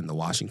Hawks and the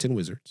Washington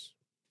Wizards.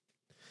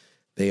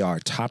 They are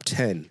top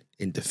 10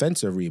 in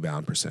defensive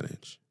rebound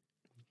percentage,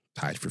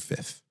 tied for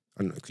 5th.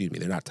 Excuse me,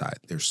 they're not tied.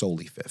 They're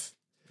solely 5th,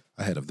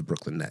 ahead of the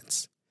Brooklyn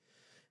Nets.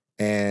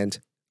 And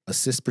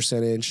assist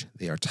percentage,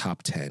 they are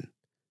top 10,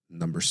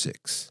 number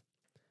 6.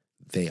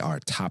 They are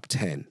top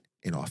 10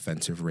 in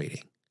offensive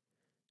rating,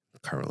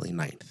 currently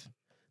 9th.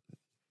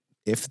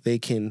 If they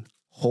can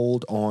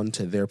hold on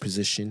to their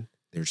position,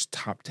 their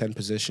top 10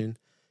 position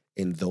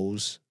in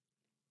those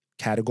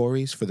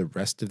categories for the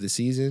rest of the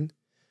season,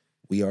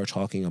 we are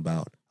talking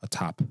about a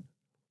top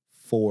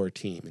 4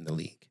 team in the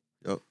league.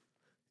 Yep.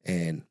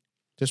 And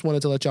just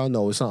wanted to let y'all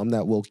know it's something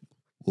that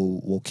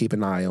we'll keep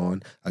an eye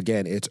on.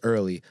 Again, it's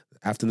early.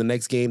 After the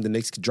next game, the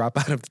Knicks could drop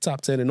out of the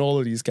top 10 in all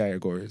of these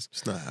categories.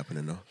 It's not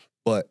happening, though.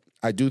 But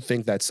I do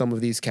think that some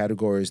of these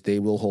categories they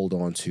will hold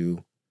on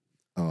to.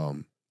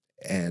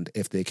 And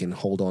if they can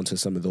hold on to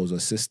some of those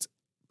assist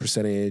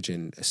percentage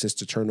and assist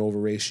to turnover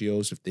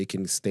ratios, if they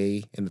can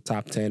stay in the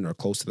top 10 or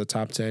close to the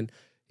top 10,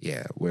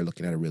 yeah, we're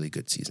looking at a really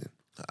good season.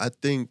 I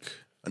think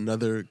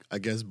another,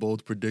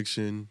 bold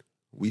prediction,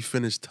 we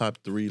finished top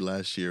 3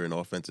 last year in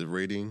offensive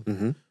rating.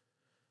 Mm-hmm.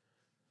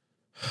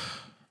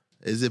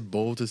 Is it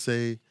bold to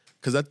say?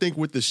 Because I think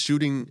with the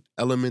shooting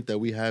element that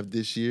we have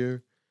this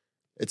year,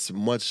 it's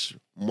much,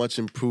 much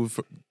improved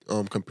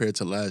compared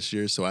to last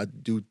year. So I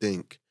do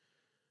think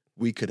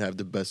we could have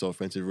the best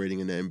offensive rating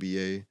in the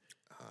NBA.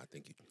 I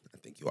think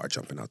you are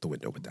jumping out the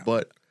window with that.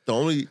 But the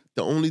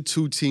only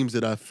 2 teams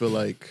that I feel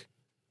like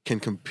can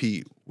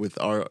compete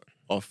with our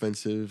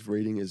offensive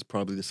rating is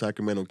probably the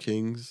Sacramento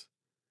Kings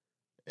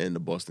and the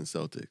Boston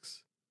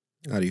Celtics.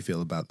 How do you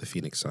feel about the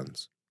Phoenix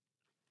Suns?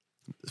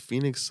 The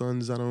Phoenix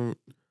Suns, I don't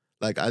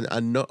like. I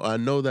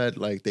know that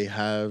like they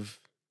have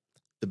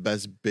the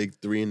best big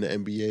 3 in the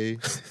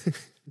NBA,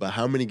 but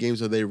how many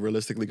games are they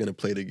realistically going to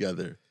play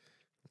together?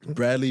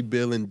 Bradley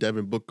Beal and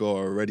Devin Booker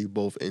are already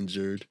both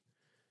injured,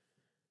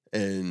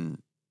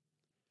 and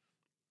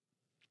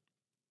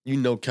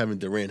Kevin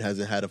Durant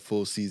hasn't had a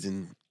full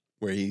season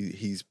where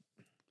he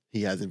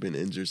hasn't been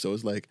injured. So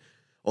it's like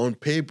on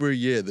paper,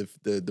 yeah,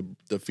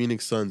 the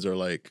Phoenix Suns are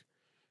like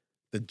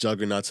the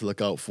juggernaut to look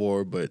out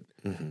for, but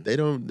they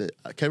don't.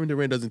 Kevin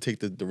Durant doesn't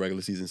take the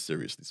regular season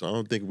seriously, so I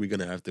don't think we're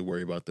gonna have to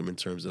worry about them in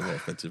terms of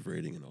offensive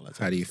rating and all that.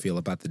 How do you feel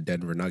about the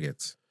Denver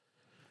Nuggets?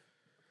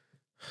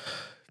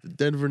 The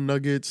Denver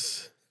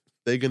Nuggets,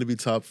 they're gonna be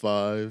top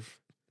 5.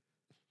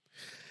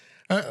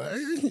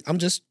 I'm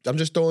just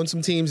throwing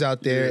some teams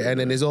out there, and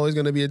then there's always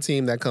going to be a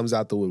team that comes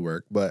out the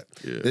woodwork. But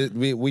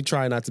we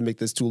try not to make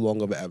this too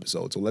long of an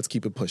episode, so let's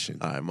keep it pushing.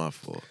 All right, my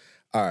fault.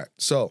 All right,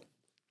 so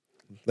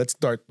let's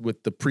start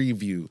with the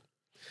preview.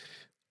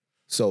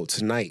 So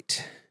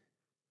tonight,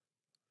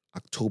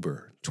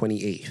 October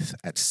 28th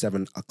at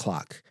 7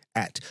 o'clock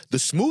at the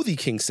Smoothie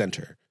King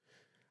Center.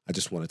 I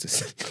just wanted to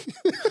say.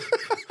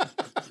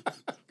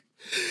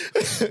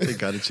 They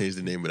got to change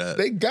the name of that.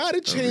 They got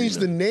to change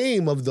the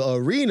name of the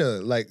arena.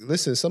 Like,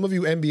 listen, some of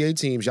you NBA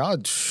teams, y'all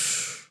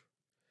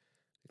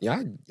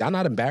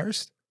not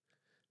embarrassed?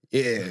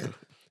 Yeah.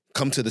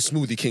 Come to the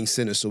Smoothie King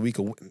Center so we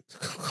can win.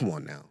 Come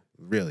on now.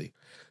 Really.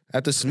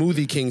 At the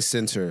Smoothie King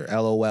Center,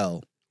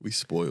 LOL. We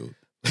spoiled.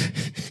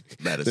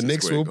 The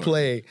Knicks will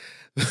play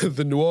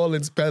the New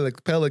Orleans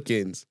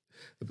Pelicans.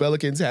 The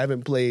Pelicans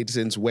haven't played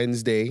since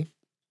Wednesday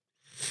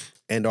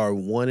and are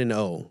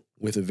 1-0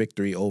 with a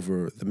victory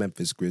over the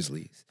Memphis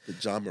Grizzlies. The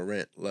John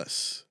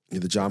Morant-less.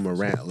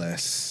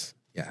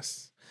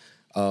 Yes.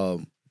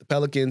 The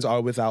Pelicans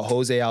are without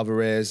Jose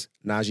Alvarez,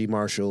 Najee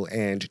Marshall,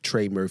 and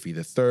Trey Murphy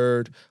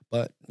III.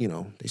 But,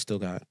 they still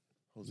got...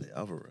 Jose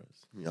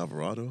Alvarez. You mean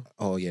Alvarado?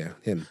 Oh, yeah,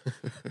 him.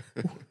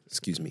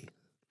 Excuse me.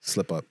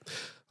 Slip up.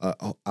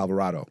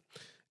 Alvarado.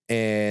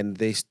 And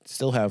they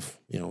still have,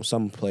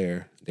 some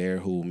player there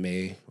who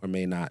may or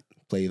may not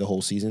play the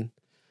whole season.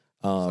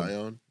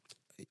 Zion?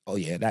 Oh,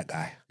 yeah, that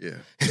guy. Yeah.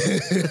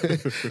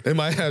 They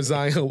might have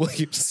Zion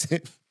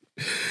Williamson.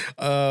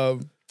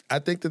 I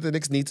think that the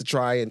Knicks need to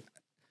try and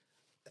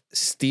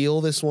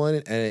steal this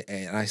one.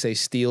 And I say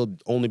steal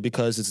only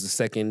because it's the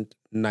second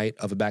night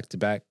of a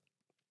back-to-back.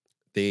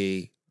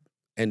 They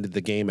ended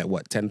the game at,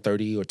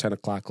 10:30 or 10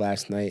 o'clock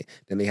last night.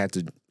 Then they had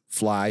to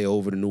fly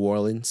over to New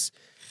Orleans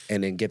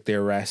and then get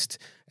their rest.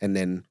 And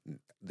then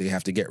they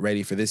have to get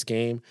ready for this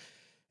game.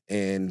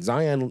 And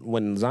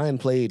when Zion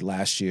played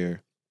last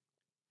year,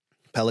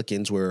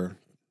 Pelicans were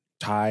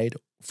tied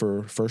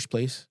for first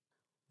place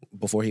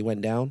before he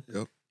went down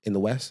in the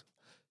West.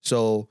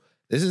 So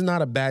this is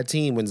not a bad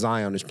team when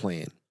Zion is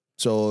playing.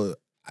 So,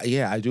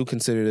 yeah, I do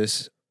consider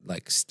this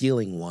like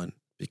stealing one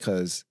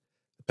because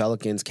the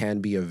Pelicans can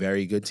be a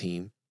very good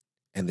team,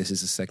 and this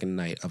is the second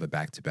night of a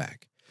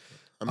back-to-back.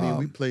 I mean,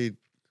 we played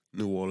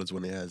New Orleans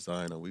when they had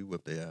Zion, and we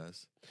whipped their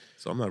ass.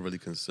 So I'm not really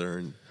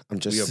concerned.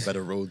 We have a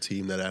better road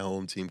team than that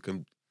home team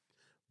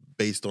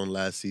based on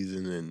last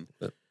season,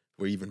 and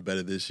we're even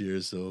better this year.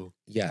 So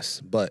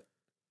yes, but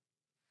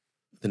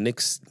the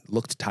Knicks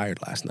looked tired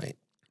last night.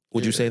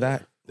 Would you say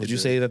that? Would you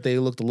say that they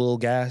looked a little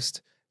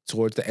gassed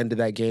towards the end of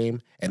that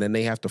game, and then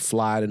they have to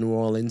fly to New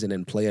Orleans and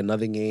then play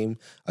another game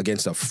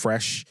against a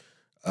fresh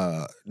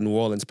New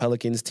Orleans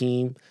Pelicans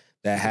team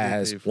that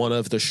has one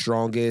of the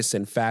strongest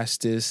and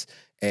fastest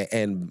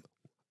and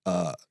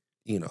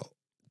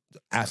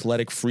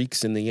athletic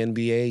freaks in the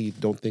NBA? You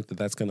don't think that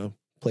that's going to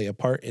play a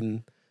part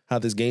in how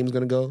this game's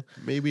going to go?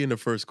 Maybe in the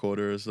first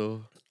quarter or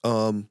so.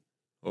 Or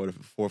the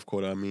fourth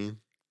quarter, I mean.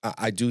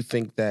 I do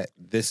think that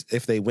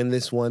if they win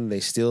this one,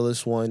 they steal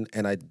this one,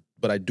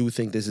 but I do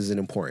think this is an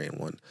important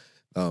one.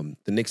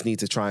 The Knicks need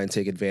to try and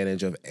take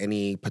advantage of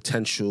any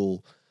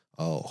potential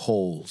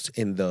holes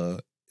in the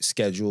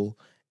schedule,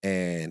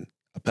 and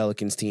a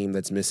Pelicans team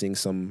that's missing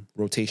some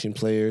rotation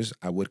players,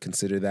 I would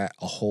consider that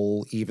a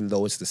hole, even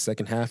though it's the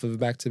second half of a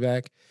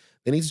back-to-back.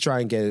 They need to try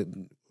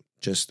and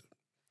just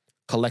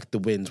collect the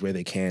wins where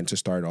they can to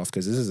start off,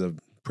 because this is a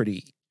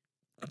pretty,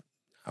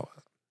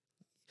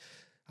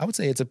 I would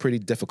say it's a pretty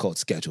difficult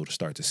schedule to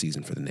start the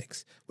season for the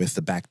Knicks, with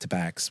the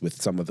back-to-backs, with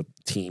some of the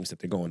teams that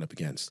they're going up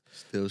against.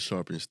 Still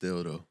sharp and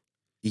still, though.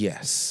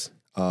 Yes.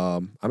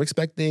 I'm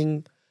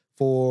expecting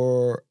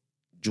for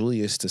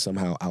Julius to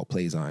somehow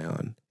outplay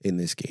Zion in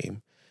this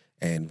game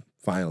and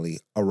finally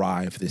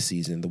arrive this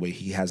season the way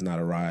he has not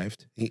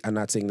arrived. I'm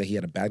not saying that he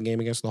had a bad game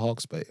against the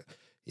Hawks, but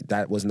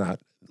that was not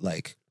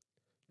like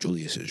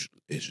Julius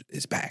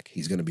is back.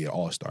 He's going to be an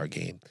all-star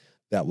game.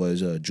 That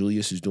was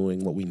Julius is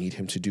doing what we need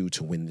him to do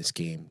to win this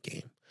game.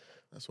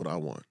 That's what I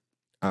want.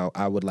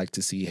 I would like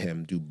to see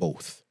him do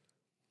both.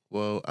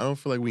 Well, I don't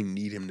feel like we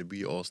need him to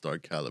be all-star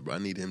caliber. I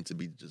need him to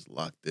be just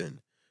locked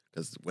in,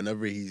 because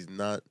whenever he's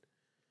not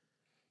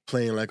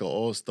playing like an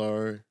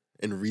all-star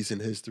in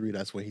recent history,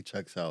 that's when he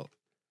checks out.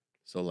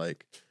 So,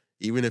 like,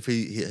 even if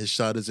his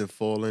shot isn't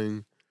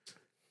falling,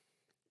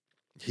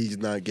 he's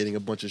not getting a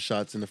bunch of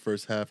shots in the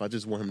first half, I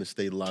just want him to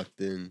stay locked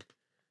in,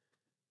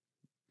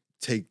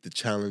 take the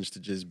challenge to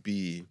just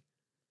be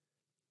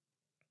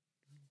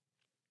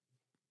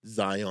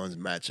Zion's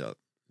matchup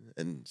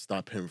and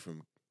stop him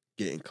from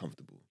getting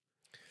comfortable.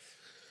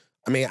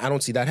 I mean, I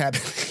don't see that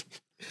happening.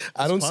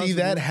 I don't see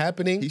that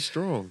happening. He's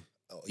strong.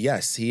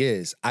 Yes, he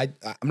is. I'm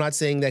not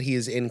saying that he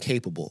is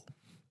incapable.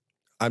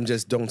 I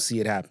just don't see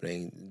it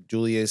happening.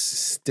 Julius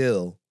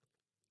still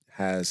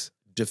has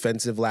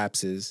defensive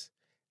lapses,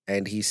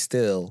 and he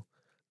still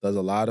does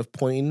a lot of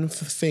pointing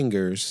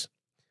fingers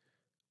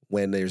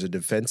when there's a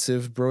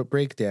defensive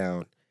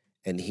breakdown,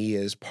 and he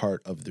is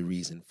part of the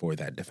reason for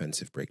that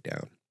defensive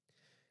breakdown.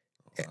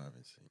 I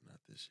haven't seen that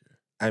this year.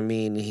 I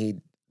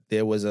mean,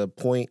 there was a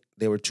point,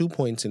 there were 2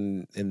 points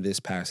in this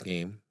past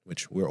game,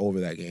 which we're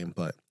over that game,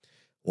 but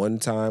one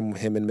time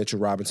him and Mitchell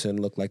Robinson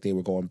looked like they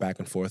were going back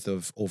and forth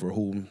over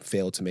whom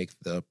failed to make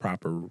the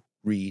proper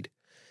read.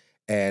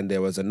 And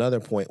there was another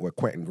point where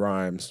Quentin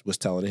Grimes was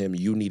telling him,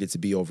 you needed to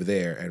be over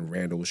there, and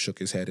Randall shook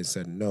his head and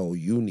said, no,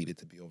 you needed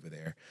to be over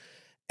there.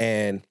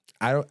 And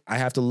I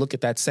have to look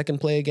at that second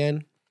play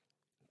again,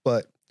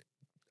 but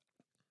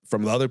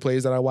from the other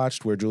plays that I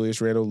watched where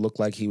Julius Randle looked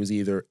like he was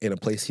either in a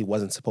place he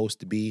wasn't supposed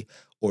to be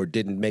or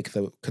didn't make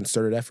the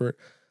concerted effort,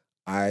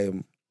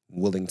 I'm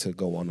willing to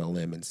go on a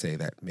limb and say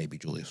that maybe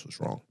Julius was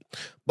wrong.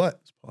 But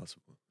it's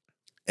possible.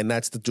 And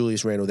that's the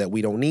Julius Randle that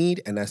we don't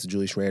need, and that's the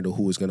Julius Randle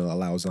who is going to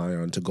allow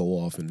Zion to go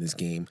off in this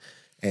game,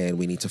 and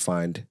we need to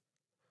find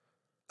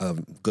a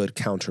good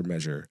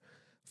countermeasure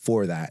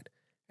for that.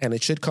 And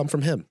it should come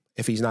from him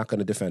if he's not going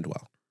to defend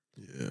well.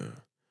 Yeah.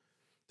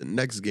 The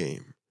next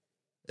game,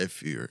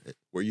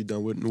 were you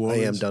done with New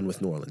Orleans? I am done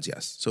with New Orleans,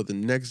 yes. So the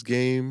next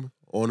game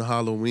on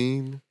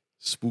Halloween,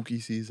 spooky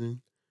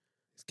season.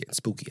 It's getting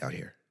spooky out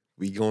here.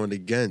 We going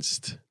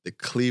against the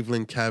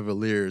Cleveland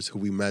Cavaliers, who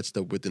we matched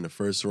up with in the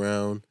first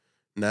round.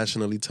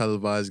 Nationally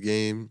televised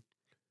game,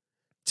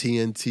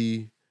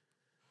 TNT,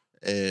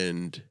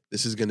 and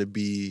this is going to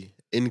be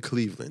in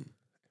Cleveland.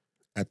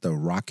 At the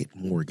Rocket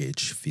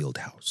Mortgage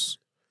Fieldhouse.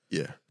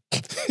 Yeah.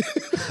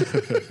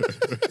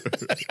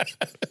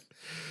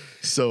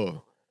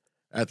 So,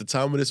 At the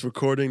time of this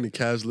recording, the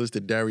Cavs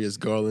listed Darius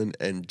Garland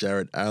and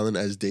Jarrett Allen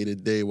as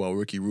day-to-day while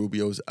Ricky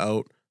Rubio's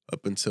out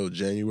up until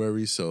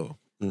January. So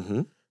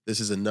this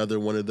is another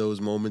one of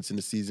those moments in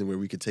the season where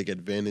we could take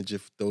advantage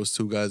if those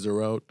three guys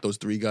are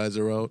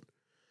out.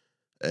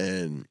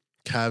 And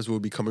Cavs will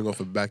be coming off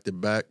a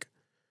back-to-back.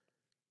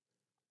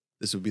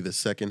 This will be the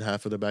second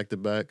half of the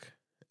back-to-back.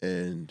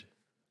 And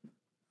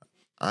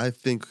I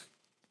think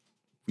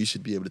we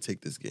should be able to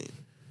take this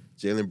game.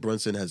 Jalen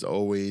Brunson has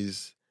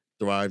always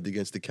thrived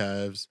against the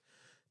Cavs.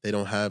 They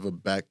don't have a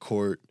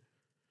backcourt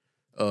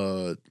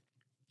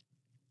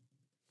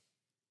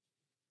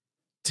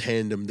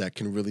tandem that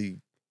can really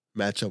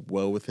match up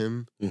well with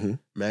him.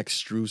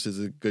 Max Strus is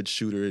a good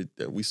shooter.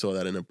 We saw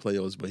that in the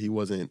playoffs, but he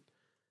wasn't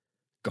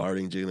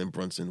guarding Jalen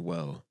Brunson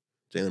well.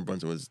 Jalen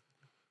Brunson was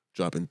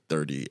dropping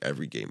 30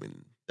 every game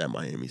in that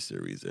Miami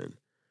series, and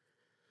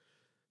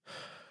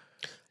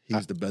he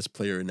was the best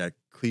player in that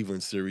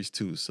Cleveland series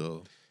too.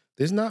 So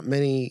there's not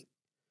many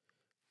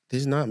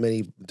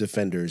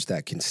defenders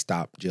that can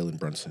stop Jalen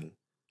Brunson.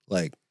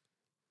 Like,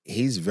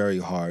 he's very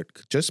hard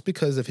just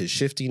because of his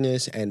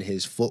shiftiness and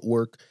his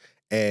footwork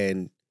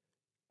and,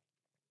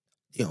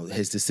 you know,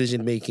 his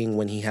decision making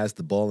when he has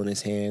the ball in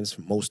his hands.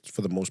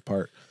 For the most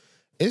part,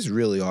 it's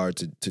really hard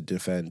to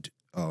defend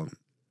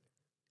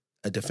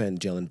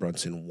Jalen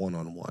Brunson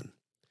one-on-one.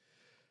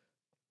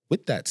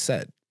 With that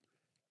said,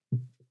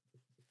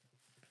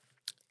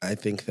 I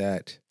think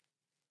that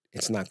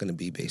it's not going to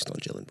be based on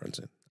Jalen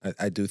Brunson.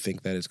 I do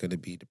think that it's going to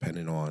be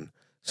dependent on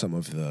some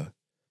of the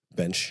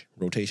bench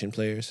rotation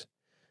players,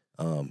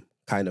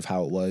 kind of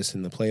how it was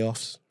in the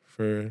playoffs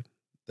for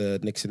the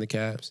Knicks and the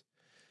Cavs.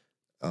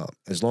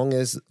 As long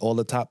as all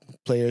the top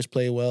players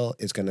play well,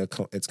 it's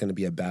gonna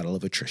be a battle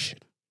of attrition.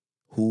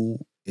 Who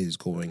is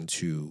going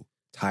to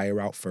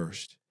tire out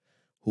first?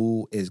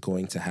 Who is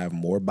going to have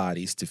more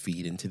bodies to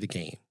feed into the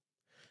game?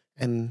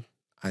 And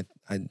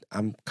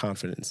I'm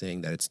confident in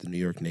saying that it's the New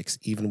York Knicks,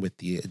 even with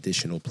the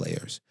additional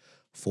players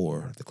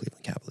for the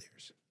Cleveland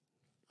Cavaliers.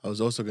 I was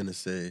also going to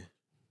say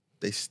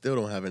they still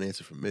don't have an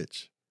answer for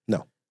Mitch.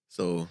 No.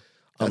 So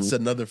that's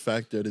another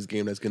factor of this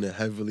game that's going to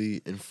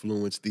heavily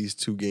influence these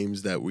two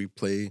games that we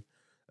play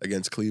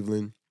against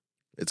Cleveland.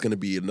 It's going to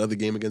be another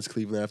game against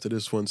Cleveland after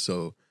this one.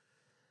 So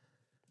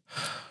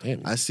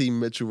damn. I see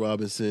Mitchell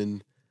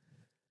Robinson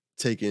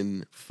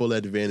taking full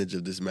advantage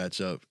of this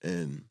matchup,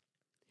 and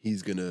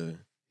he's gonna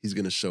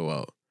show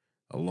out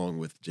along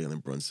with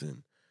Jalen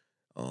Brunson.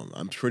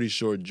 I'm pretty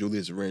sure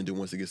Julius Randle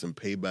wants to get some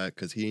payback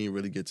because he ain't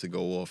really get to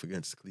go off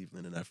against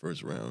Cleveland in that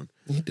first round.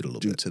 He did a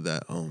little due bit to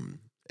that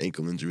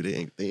ankle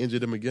injury. They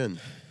injured him again.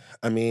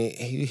 I mean,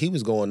 he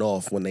was going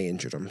off when they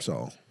injured him,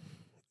 so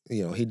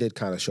you know he did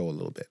kind of show a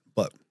little bit.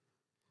 But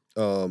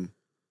I'm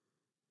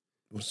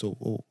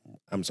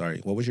sorry.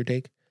 What was your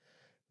take?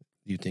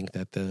 Do you think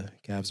that the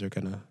Cavs are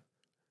gonna?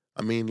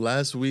 I mean,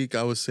 last week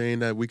I was saying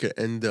that we could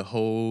end the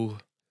whole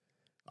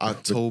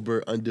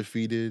October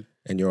undefeated.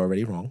 And you're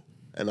already wrong.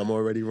 And I'm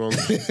already wrong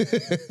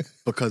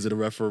because of the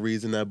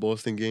referees in that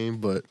Boston game.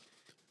 But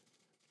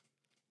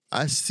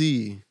I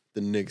see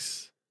the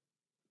Knicks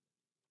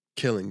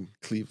killing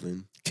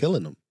Cleveland.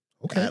 Killing them.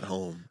 Okay. At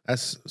home.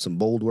 That's some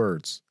bold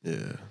words.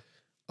 Yeah.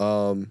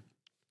 I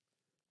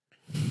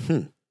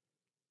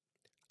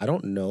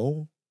don't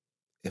know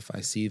if I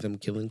see them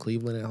killing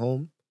Cleveland at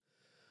home.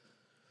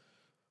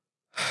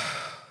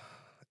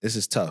 This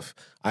is tough.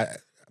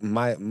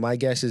 My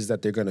guess is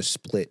that they're going to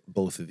split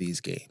both of these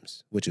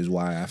games, which is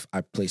why I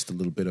placed a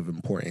little bit of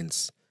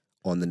importance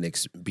on the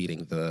Knicks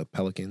beating the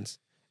Pelicans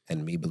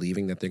and me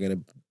believing that they're going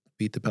to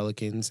beat the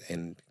Pelicans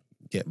and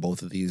get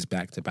both of these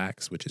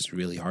back-to-backs, which is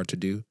really hard to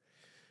do.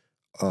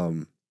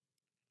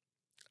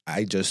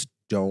 I just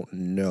don't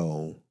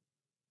know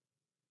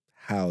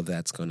how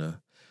this is going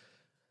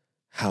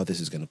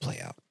to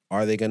play out.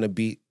 Are they going to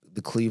beat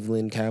the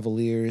Cleveland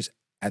Cavaliers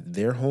at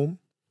their home?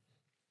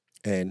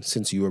 And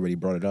since you already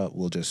brought it up,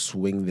 we'll just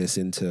swing this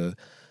into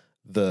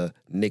the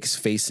Knicks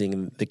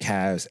facing the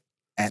Cavs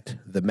at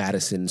the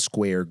Madison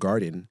Square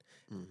Garden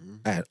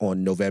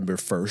on November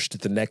 1st.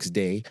 The next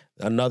day,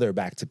 another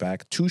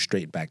back-to-back, 2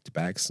 straight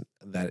back-to-backs,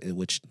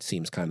 which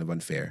seems kind of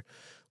unfair.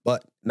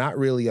 But not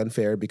really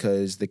unfair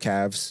because the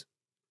Cavs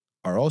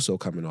are also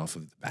coming off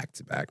of the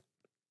back-to-back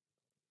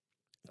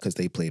because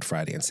they played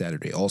Friday and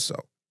Saturday also.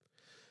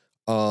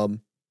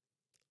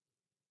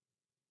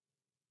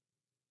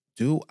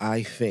 Do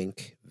I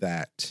think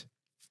that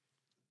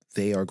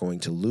they are going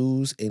to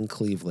lose in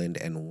Cleveland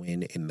and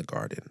win in the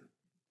Garden?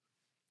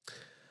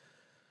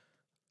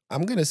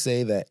 I'm going to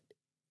say that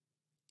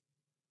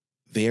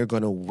they're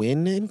going to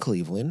win in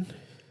Cleveland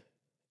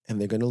and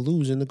they're going to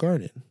lose in the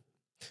Garden.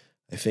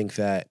 I think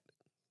that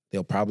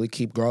they'll probably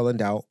keep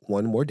Garland out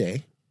one more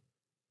day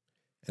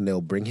and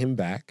they'll bring him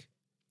back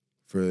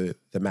for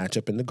the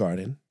matchup in the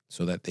Garden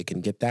so that they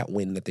can get that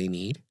win that they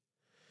need.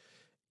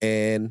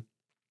 And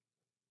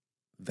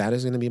that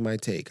is going to be my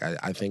take.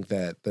 I think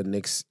that the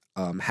Knicks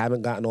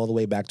haven't gotten all the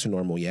way back to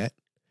normal yet.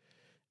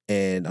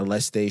 And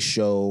unless they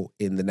show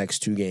in the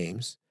next 2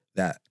 games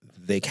that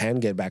they can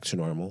get back to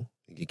normal,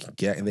 You can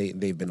get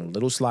they've been a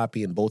little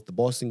sloppy in both the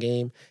Boston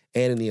game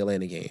and in the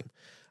Atlanta game.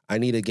 I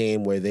need a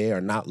game where they are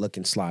not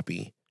looking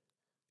sloppy.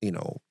 You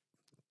know,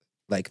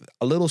 like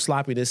a little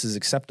sloppiness is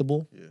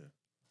acceptable. Yeah.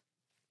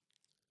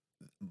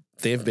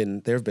 There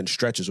have been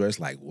stretches where it's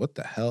like, what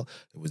the hell?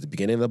 It was the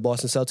beginning of the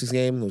Boston Celtics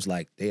game. It was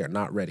like, they are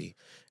not ready.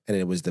 And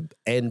it was the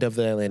end of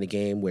the Atlanta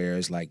game where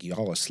it's like,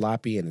 y'all are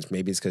sloppy, and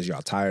maybe it's because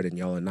y'all tired and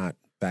y'all are not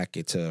back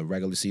into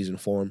regular season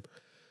form.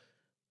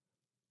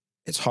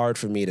 It's hard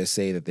for me to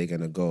say that they're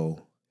going to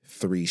go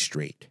 3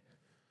 straight.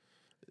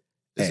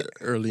 It's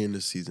early in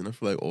the season. I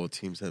feel like all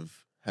teams have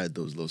had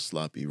those little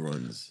sloppy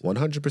runs.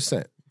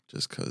 100%.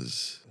 Just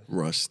because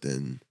rust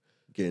and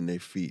getting their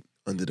feet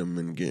under them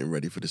and getting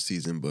ready for the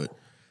season. But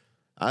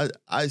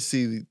I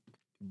see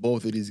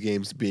both of these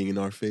games being in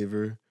our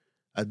favor.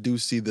 I do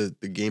see the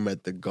game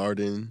at the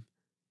Garden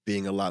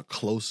being a lot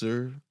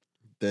closer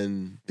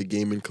than the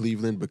game in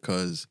Cleveland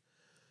because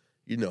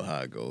you know how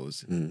it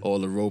goes. All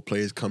the role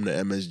players come to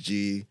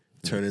MSG,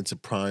 turn into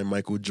prime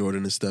Michael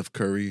Jordan and Steph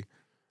Curry,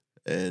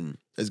 and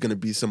it's going to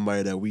be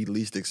somebody that we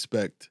least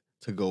expect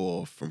to go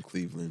off from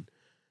Cleveland.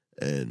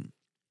 And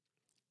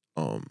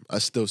I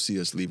still see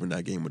us leaving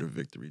that game with a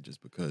victory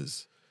just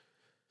because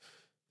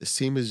this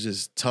team is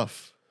just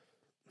tough.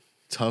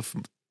 Tough,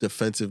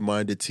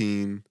 defensive-minded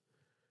team.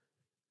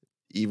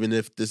 Even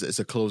if it's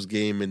a close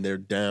game and they're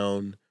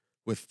down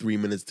with 3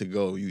 minutes to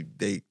go,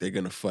 they're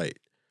going to fight.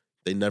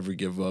 They never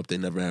give up. They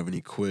never have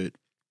any quit.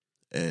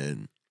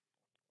 And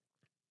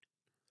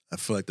I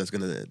feel like that's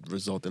going to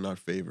result in our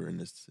favor in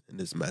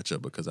this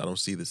matchup because I don't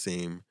see the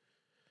same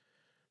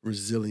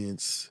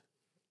resilience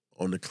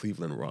on the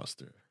Cleveland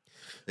roster.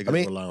 They got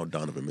to rely on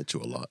Donovan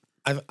Mitchell a lot.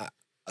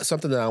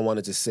 Something that I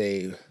wanted to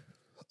say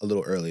a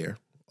little earlier.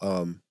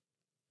 You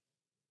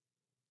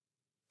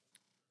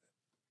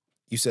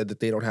said that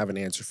they don't have an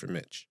answer for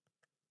Mitch.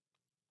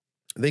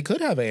 They could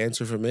have an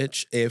answer for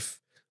Mitch if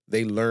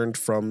they learned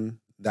from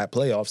that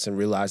playoffs and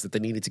realized that they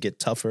needed to get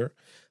tougher.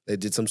 They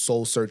did some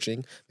soul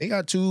searching. They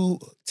got 2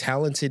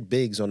 talented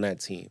bigs on that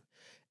team.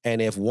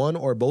 And if one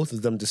or both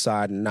of them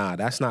decide, nah,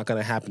 that's not going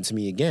to happen to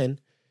me again,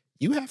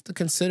 you have to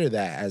consider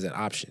that as an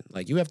option.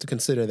 Like, you have to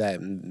consider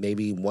that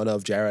maybe one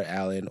of Jarrett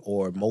Allen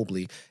or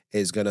Mobley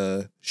is going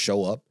to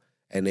show up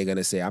and they're going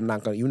to say, you're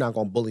not going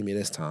to bully me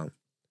this time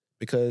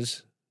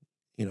because,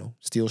 you know,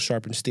 steel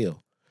sharpens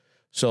steel.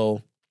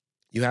 So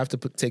you have to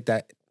take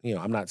that, you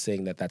know, I'm not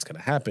saying that that's going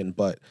to happen,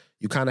 but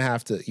you kind of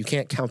have to, you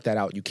can't count that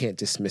out. You can't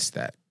dismiss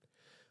that.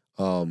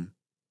 I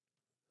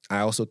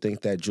also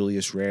think that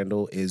Julius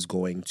Randle is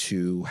going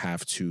to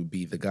have to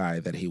be the guy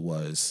that he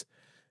was.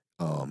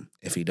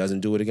 If he doesn't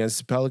do it against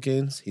the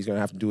Pelicans, he's going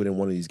to have to do it in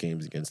one of these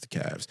games against the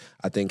Cavs.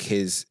 I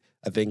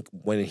think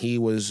when he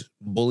was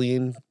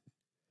bullying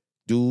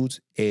dudes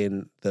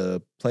in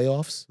the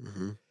playoffs,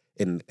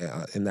 in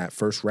that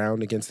first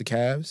round against the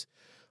Cavs,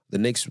 the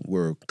Knicks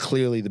were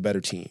clearly the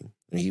better team.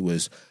 And he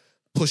was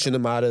pushing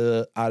them out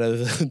of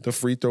the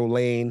free throw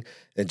lane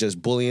and just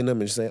bullying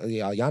them and saying,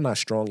 y'all not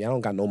strong, y'all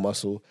don't got no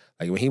muscle.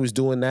 Like when he was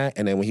doing that,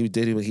 and then when he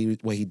did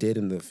what he did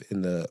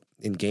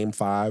in Game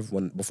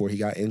 5 before he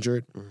got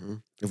injured.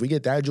 If we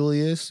get that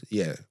Julius,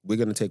 yeah, we're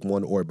gonna take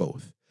one or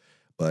both.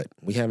 But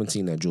we haven't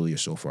seen that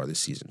Julius so far this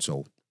season.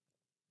 So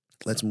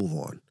let's move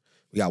on.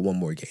 We got one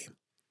more game.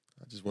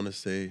 I just want to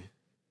say,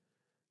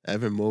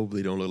 Evan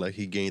Mobley don't look like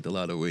he gained a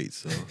lot of weight,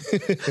 so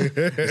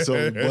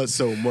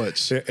so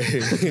much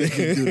they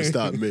can do to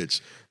stop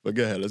Mitch. But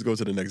go ahead, let's go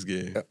to the next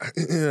game.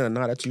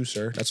 No, that's you,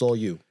 sir. That's all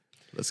you.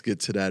 Let's get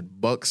to that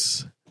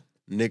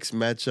Bucks-Knicks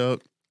matchup.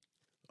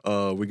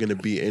 We're gonna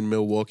be in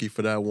Milwaukee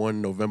for that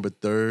one, November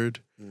 3rd.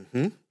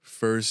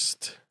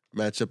 First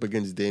matchup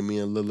against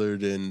Damian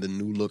Lillard and the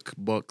new look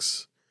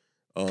Bucks.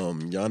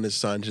 Giannis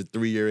signed his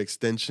 3-year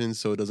extension,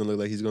 so it doesn't look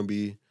like he's gonna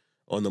be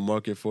on the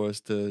market for us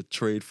to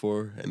trade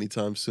for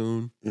anytime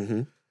soon.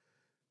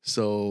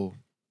 So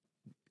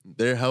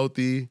they're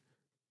healthy.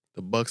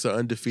 The Bucks are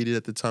undefeated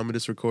at the time of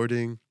this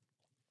recording.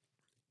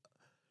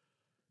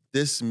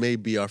 This may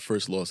be our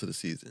first loss of the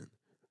season.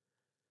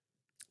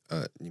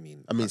 You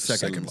mean? I mean,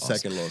 second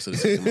loss of the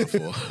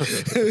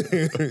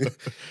season.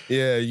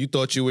 Yeah, you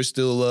thought you were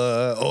still,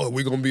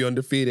 we're going to be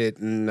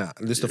undefeated. Nah,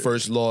 this is the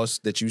first loss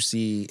that you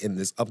see in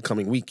this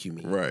upcoming week, you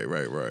mean? Right.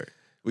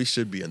 We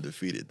should be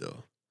undefeated,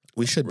 though.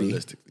 We should be.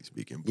 Realistically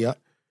speaking. Yep.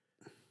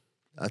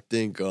 I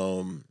think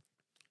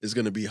it's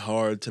going to be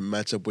hard to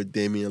match up with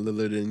Damian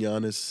Lillard and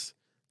Giannis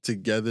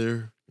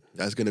together.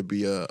 That's going to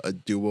be a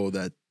duo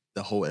that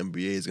the whole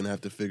NBA is going to have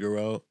to figure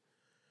out.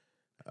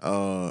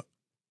 Yeah,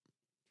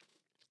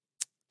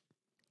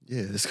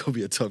 it's going to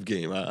be a tough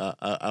game.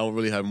 I don't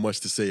really have much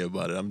to say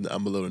about it.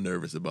 I'm a little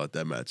nervous about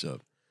that matchup.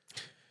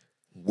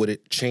 Would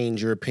it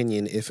change your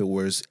opinion if it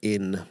was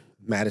in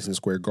Madison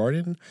Square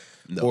Garden?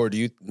 No. Or do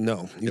you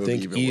You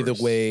think either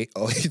worse. way,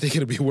 you think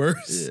it'll be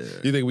worse? Yeah.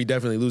 You think we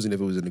definitely losing if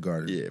it was in the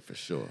Garden? Yeah, for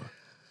sure.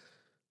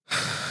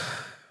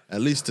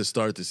 At least to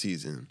start the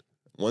season.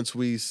 Once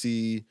we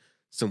see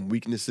some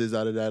weaknesses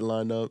out of that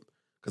lineup,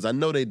 because I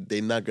know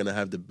they're not going to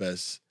have the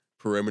best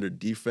perimeter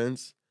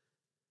defense,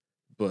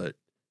 but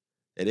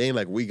it ain't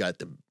like we got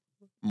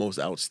most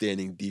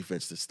outstanding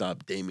defense to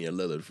stop Damian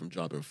Lillard from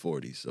dropping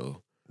 40.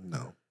 So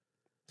No.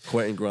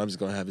 Quentin Grimes is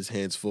going to have his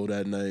hands full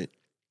that night.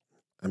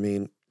 I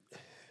mean,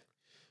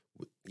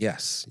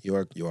 yes,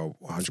 you're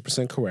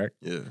 100% correct.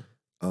 Yeah.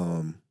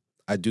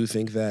 I do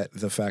think that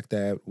the fact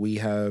that we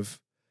have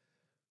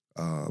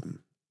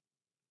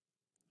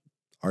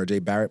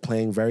RJ Barrett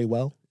playing very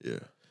well, Yeah.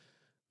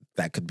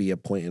 that could be a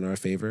point in our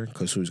favor,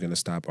 because who's going to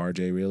stop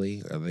RJ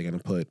really? Are they going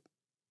to put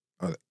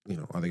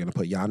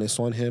Giannis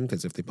on him?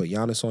 Because if they put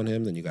Giannis on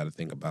him, then you got to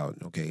think about,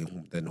 okay,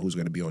 then who's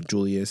going to be on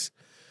Julius?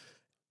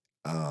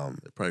 They're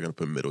probably going to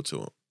put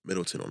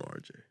Middleton on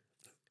RJ.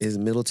 Is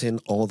Middleton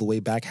all the way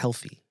back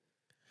healthy?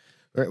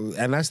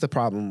 And that's the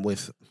problem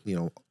with,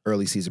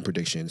 early season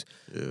predictions.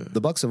 Yeah.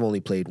 The Bucks have only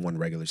played one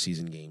regular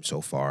season game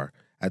so far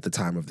at the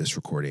time of this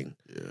recording.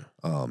 Yeah.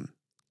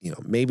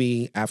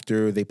 Maybe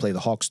after they play the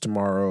Hawks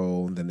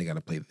tomorrow, then they're going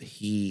to play the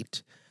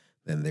Heat,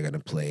 then they're going to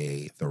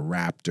play the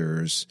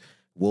Raptors.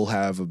 We'll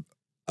have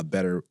a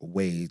better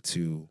way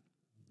to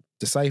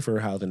decipher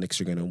how the Knicks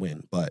are going to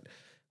win. But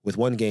with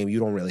one game, you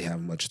don't really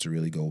have much to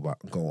really go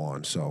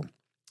on. So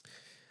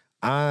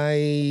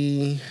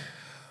one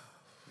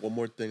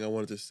more thing I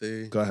wanted to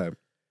say. Go ahead.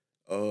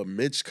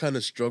 Mitch kind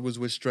of struggles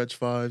with stretch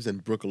fives,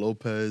 and Brook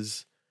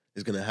Lopez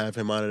is going to have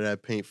him out of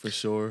that paint for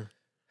sure.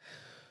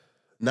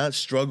 Not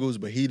struggles,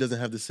 but he doesn't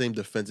have the same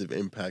defensive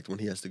impact when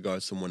he has to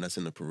guard someone that's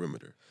in the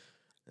perimeter.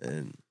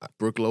 And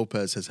Brook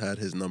Lopez has had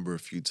his number a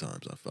few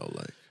times, I felt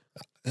like.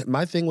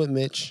 My thing with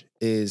Mitch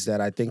is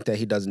that I think that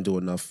he doesn't do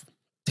enough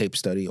tape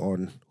study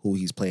on who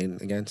he's playing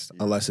against,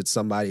 unless it's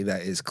somebody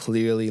that is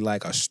clearly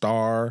like a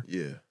star.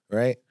 Yeah.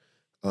 Right?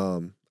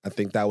 I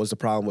think that was the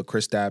problem with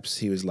Kristaps.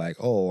 He was like,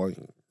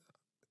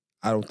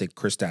 I don't think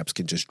Kristaps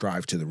can just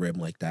drive to the rim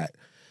like that.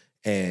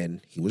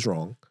 And he was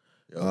wrong.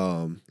 Yep.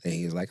 And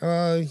he's like,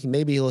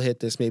 maybe he'll hit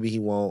this, maybe he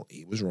won't.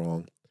 He was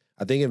wrong.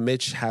 I think if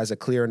Mitch has a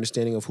clear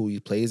understanding of who he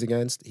plays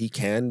against, he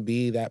can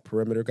be that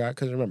perimeter guy.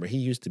 Because remember, he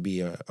used to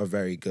be a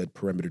very good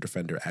perimeter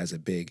defender as a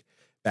big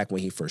back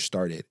when he first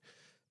started.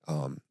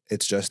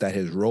 It's just that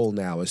his role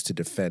now is to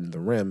defend the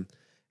rim,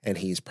 and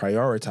he's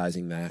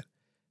prioritizing that.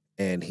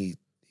 And he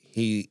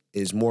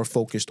is more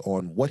focused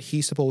on what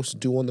he's supposed to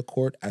do on the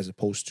court as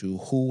opposed to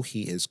who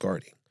he is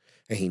guarding.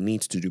 And he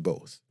needs to do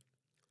both.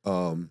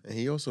 And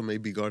he also may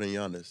be guarding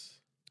Giannis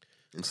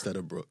instead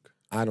of Brook.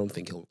 I don't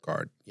think he'll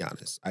guard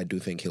Giannis. I do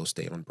think he'll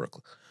stay on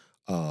Brook.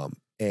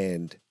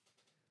 And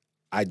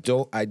I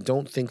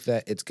don't think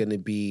that it's going to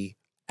be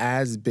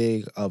as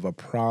big of a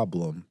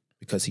problem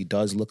because he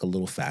does look a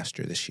little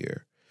faster this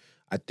year.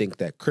 I think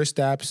that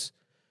Kristaps,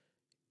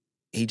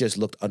 he just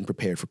looked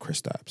unprepared for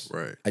Kristaps.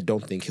 Right. I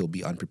don't think he'll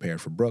be unprepared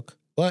for Brook.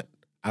 But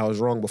I was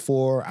wrong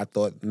before. I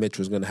thought Mitch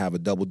was going to have a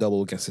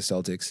double-double against the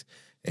Celtics,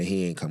 and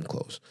he ain't come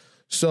close.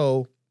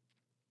 So,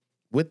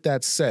 with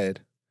that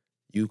said,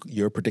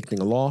 you're predicting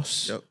a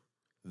loss. Yep.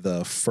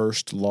 The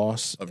first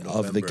loss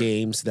of the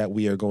games that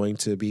we are going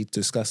to be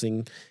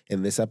discussing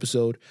in this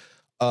episode.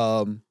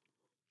 I'm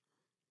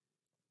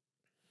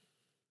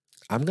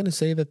going to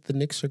say that the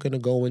Knicks are going to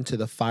go into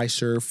the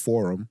Fiserv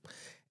Forum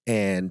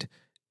and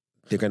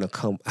they're going to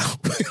come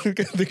out. They're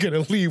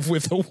going to leave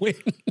with a win.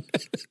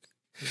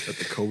 Is that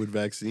the COVID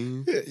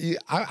vaccine? Yeah,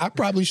 I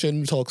probably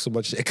shouldn't talk so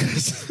much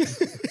because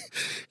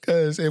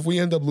if we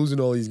end up losing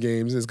all these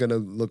games, it's going to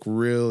look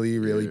really,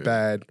 really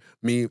bad.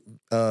 Me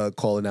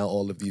calling out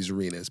all of these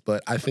arenas.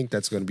 But I think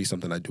that's going to be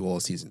something I do all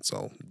season,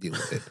 so deal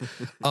with it.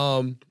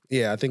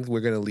 I think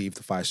we're going to leave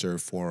the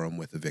Fiserv Forum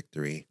with a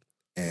victory.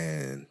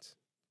 And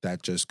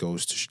that just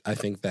goes to I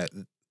think that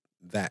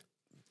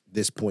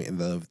this point in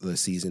the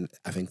season,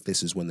 I think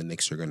this is when the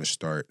Knicks are going to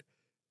start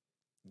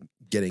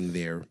getting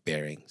their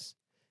bearings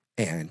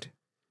and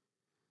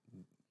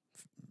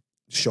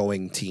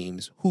showing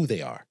teams who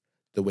they are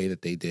the way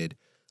that they did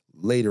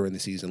later in the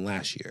season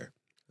last year.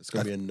 It's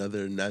going to be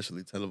another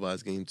nationally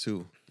televised game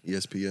too,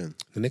 ESPN.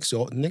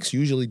 The Knicks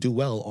usually do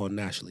well on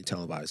nationally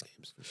televised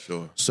games. For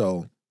sure.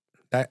 So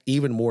that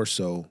even more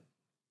so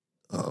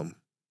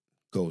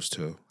goes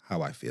to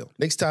how I feel.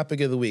 Next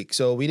topic of the week.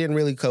 So we didn't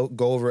really go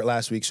over it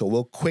last week, so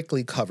we'll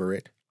quickly cover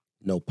it.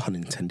 No pun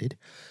intended.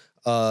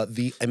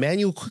 The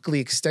Immanuel Quickley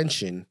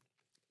Extension,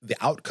 the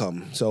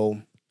outcome.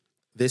 So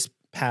this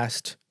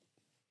past,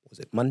 was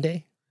it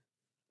Monday?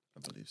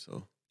 I believe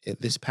so.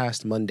 This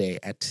past Monday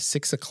at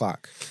 6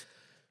 o'clock,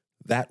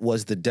 that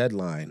was the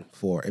deadline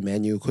for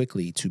Immanuel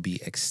Quickley to be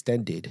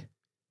extended.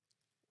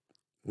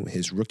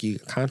 His rookie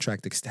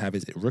contract, have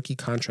his rookie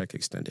contract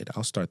extended.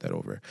 I'll start that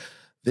over.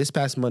 This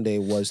past Monday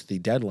was the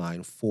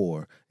deadline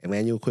for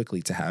Immanuel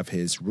Quickley to have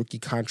his rookie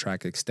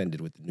contract extended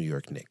with the New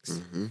York Knicks.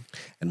 Mm-hmm.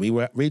 And we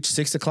reached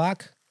 6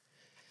 o'clock,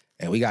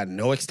 and we got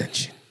no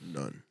extension.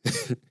 None.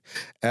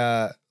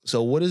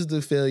 So what is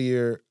the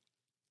failure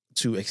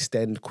to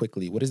extend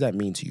Quickley? What does that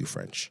mean to you,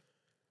 French?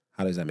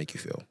 How does that make you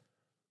feel?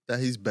 That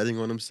he's betting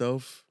on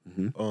himself.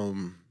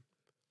 Mm-hmm.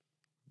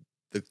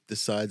 The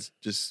sides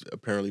just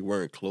apparently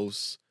weren't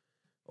close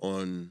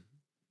on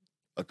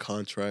a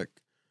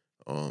contract.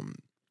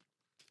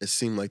 It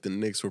seemed like the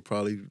Knicks were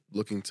probably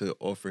looking to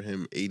offer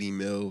him $80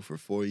 million for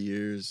 4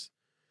 years.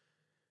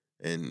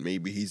 and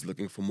maybe he's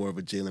looking for more of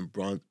a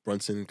Jalen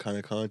Brunson kind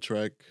of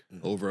contract,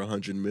 over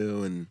 $100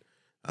 million. And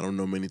I don't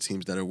know many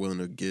teams that are willing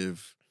to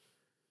give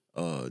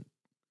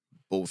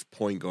both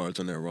point guards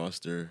on their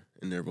roster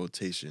in their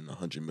rotation a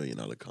 $100 million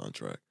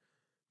contract.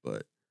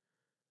 But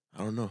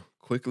I don't know.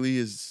 Quickley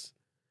is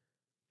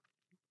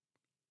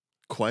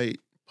quite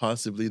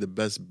possibly the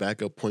best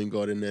backup point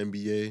guard in the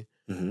NBA.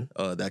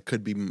 That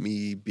could be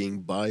me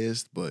being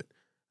biased, but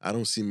I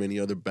don't see many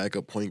other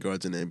backup point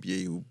guards in the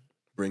NBA who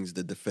brings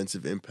the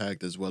defensive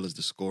impact as well as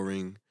the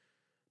scoring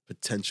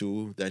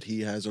potential that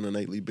he has on a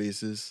nightly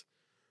basis.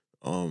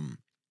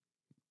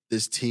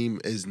 This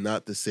team is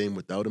not the same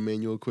without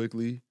Immanuel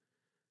Quickley.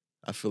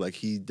 I feel like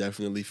he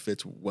definitely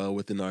fits well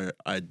within our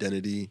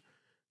identity.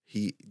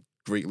 He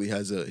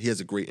has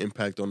a great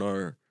impact on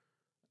our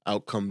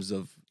outcomes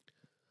of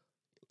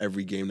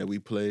every game that we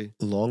play.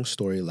 Long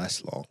story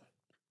less long.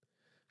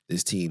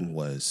 This team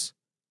was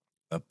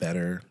a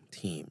better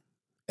team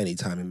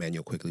anytime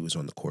Immanuel Quickley was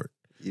on the court.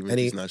 Even if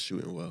he's not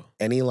shooting well.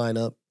 Any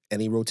lineup,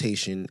 any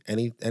rotation,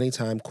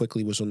 anytime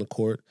Quickley was on the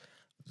court,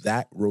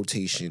 that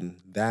rotation,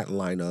 that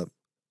lineup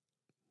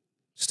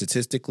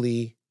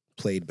statistically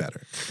played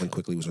better when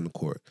Quickley was on the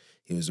court.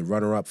 He was a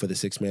runner-up for the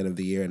Sixth Man of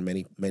the Year, and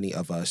many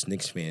of us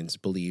Knicks fans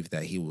believe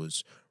that he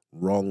was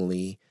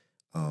wrongly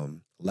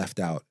left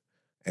out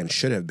and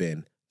should have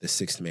been the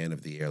Sixth Man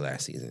of the Year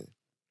last season.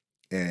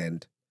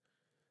 And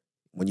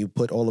when you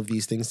put all of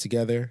these things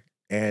together,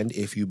 and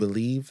if you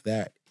believe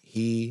that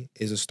he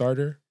is a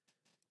starter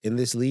in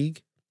this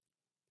league,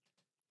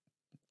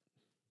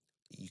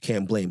 you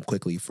can't blame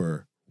Quickley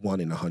for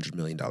wanting a $100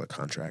 million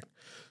contract.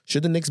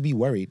 Should the Knicks be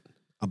worried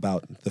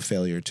about the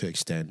failure to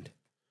extend?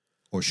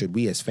 Or should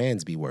we as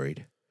fans be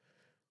worried?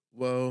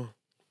 Well,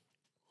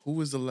 who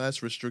was the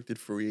last restricted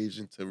free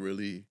agent to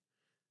really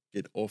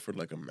get offered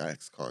like a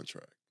max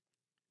contract?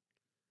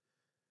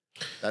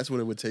 That's what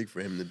it would take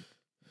for him to...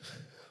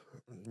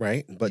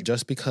 Right, but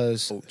just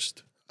because...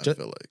 Poached, I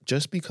feel like.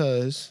 Just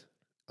because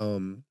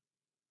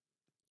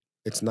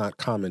it's not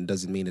common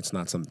doesn't mean it's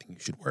not something you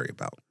should worry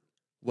about.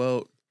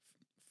 Well,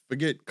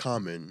 forget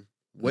common.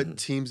 What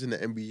teams in the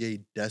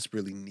NBA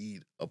desperately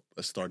need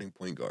a starting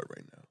point guard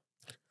right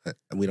now?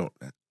 And we don't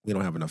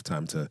have enough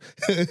time to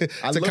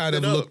I to kind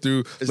of look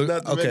through. It's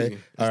not okay, many.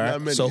 It's all right.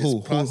 not many. So who?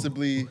 It's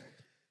possibly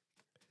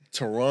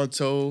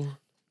Toronto,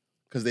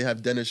 because they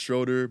have Dennis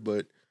Schroeder,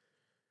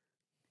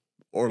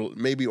 or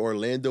maybe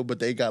Orlando, but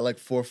they got like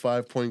 4 or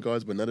 5 point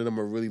guards, but none of them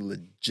are really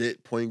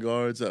legit point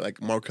guards.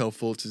 Like Markelle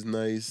Fultz is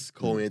nice,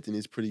 Cole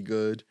Anthony's pretty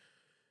good,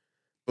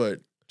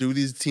 but do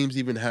these teams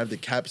even have the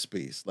cap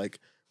space? Like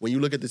when you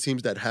look at the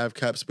teams that have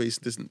cap space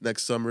this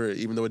next summer,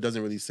 even though it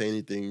doesn't really say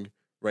anything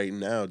right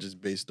now, just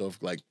based off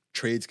like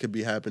trades could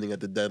be happening at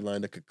the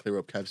deadline that could clear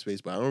up cap space,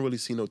 but I don't really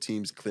see no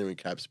teams clearing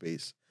cap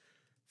space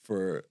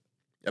for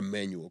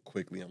Immanuel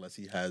Quickley unless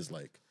he has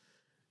like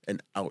an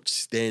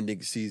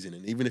outstanding season.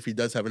 And even if he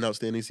does have an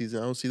outstanding season,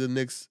 I don't see the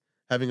Knicks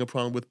having a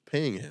problem with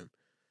paying him.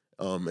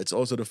 It's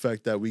also the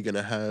fact that we're going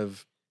to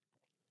have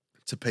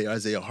to pay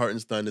Isaiah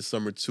Hartenstein this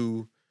summer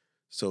too.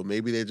 So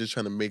maybe they're just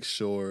trying to make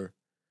sure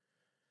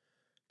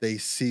they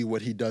see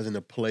what he does in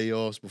the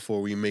playoffs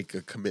before we make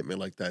a commitment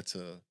like that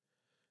to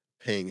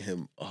paying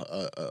him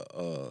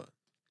a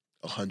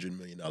 $100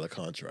 million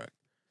contract.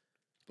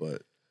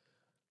 But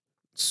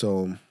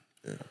so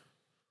yeah.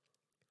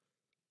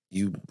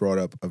 You brought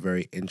up a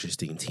very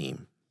interesting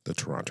team, the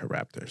Toronto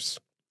Raptors.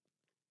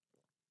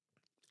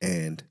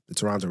 And the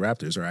Toronto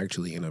Raptors are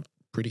actually in a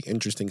pretty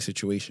interesting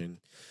situation.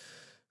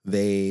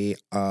 They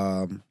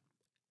are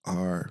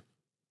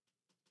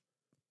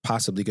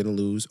possibly going to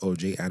lose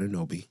OJ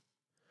Anunoby.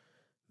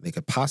 They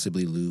could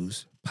possibly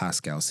lose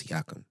Pascal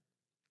Siakam.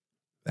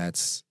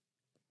 That's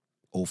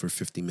over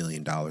 $50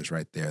 million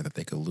right there that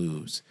they could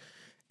lose.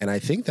 And I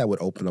think that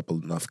would open up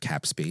enough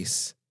cap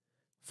space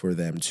for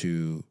them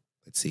to,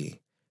 let's see,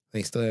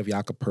 they still have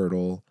Jakob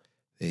Poeltl.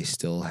 They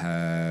still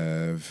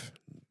have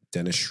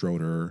Dennis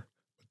Schroeder.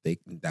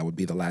 That would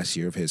be the last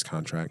year of his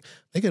contract.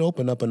 They could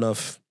open up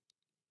enough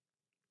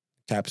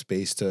cap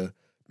space to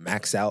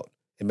max out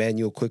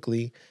Immanuel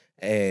Quickley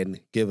and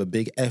give a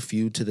big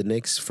FU to the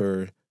Knicks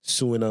for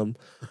suing them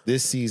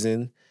this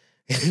season.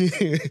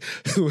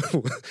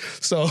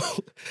 So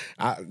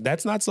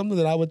that's not something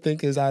that I would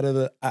think is out of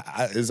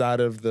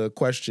the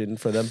question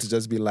for them to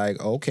just be like,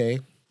 okay,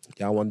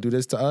 y'all want to do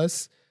this to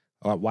us?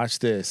 Watch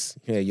this.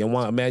 Yeah, you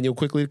want Immanuel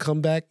Quickley to come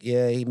back?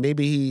 Yeah,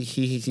 maybe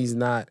he's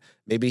not.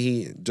 Maybe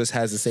he just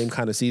has the same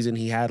kind of season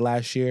he had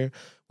last year.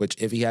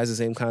 Which, if he has the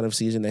same kind of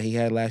season that he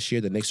had last year,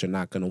 the Knicks are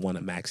not going to want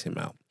to max him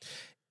out.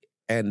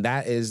 And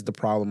that is the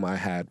problem I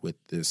had with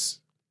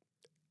this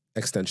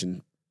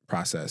extension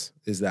process.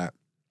 Is that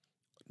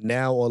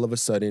now all of a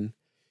sudden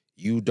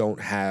you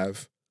don't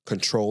have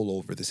control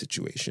over the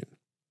situation.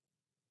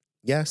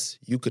 Yes,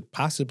 you could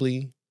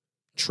possibly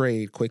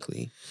trade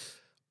Quickley,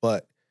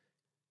 but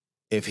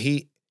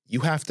you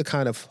have to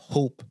kind of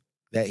hope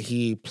that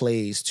he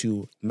plays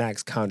to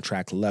max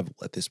contract level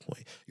at this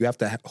point. You have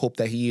to hope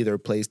that he either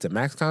plays to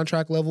max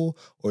contract level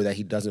or that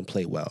he doesn't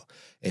play well.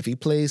 If he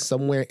plays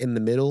somewhere in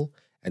the middle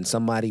and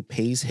somebody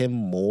pays him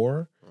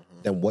more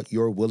than what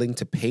you're willing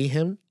to pay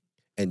him,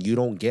 and you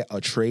don't get a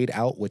trade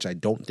out, which I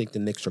don't think the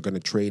Knicks are going to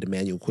trade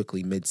Immanuel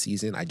Quickley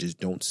midseason. I just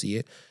don't see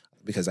it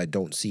because I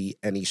don't see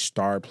any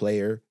star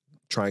player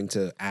trying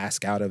to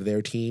ask out of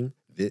their team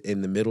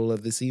in the middle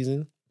of the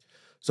season.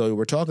 So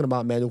we're talking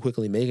about Immanuel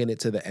Quickley making it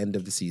to the end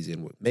of the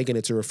season, making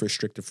it to a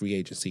restricted free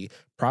agency,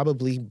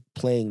 probably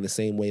playing the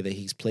same way that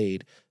he's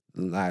played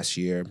last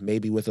year,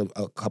 maybe with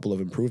a couple of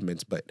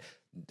improvements, but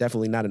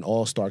definitely not an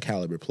all-star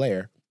caliber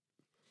player.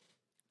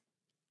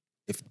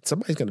 If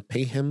somebody's going to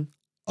pay him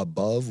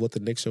above what the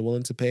Knicks are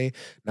willing to pay,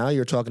 now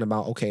you're talking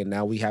about, okay,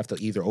 now we have to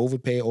either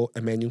overpay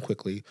Immanuel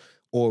Quickley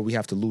or we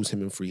have to lose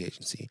him in free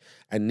agency.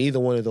 And neither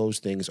one of those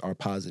things are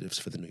positives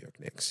for the New York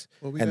Knicks.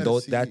 Well, and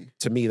that,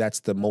 to me, that's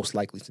the most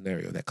likely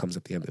scenario that comes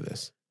at the end of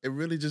this. It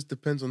really just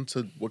depends on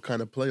what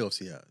kind of playoffs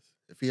he has.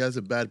 If he has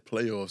a bad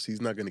playoffs,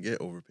 he's not going to get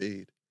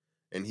overpaid.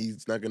 And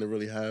he's not going to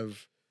really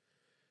have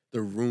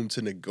the room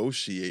to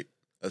negotiate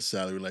a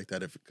salary like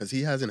that because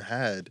he hasn't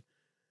had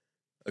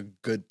a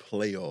good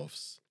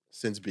playoffs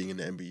since being in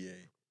the NBA.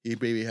 He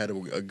maybe had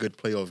a good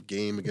playoff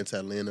game against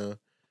Atlanta,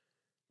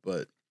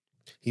 but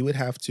he would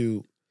have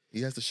to.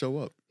 He has to show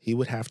up. He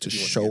would have to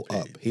show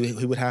up.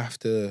 He would have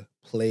to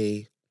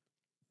play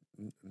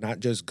not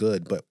just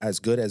good, but as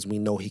good as we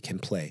know he can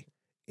play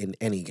in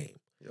any game.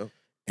 Yep.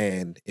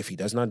 And if he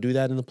does not do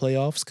that in the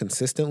playoffs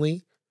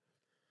consistently,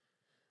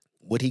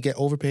 would he get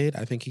overpaid?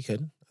 I think he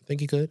could.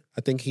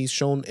 I think he's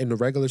shown in the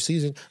regular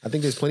season. I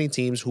think there's plenty of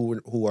teams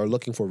who are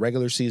looking for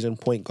regular season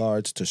point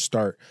guards to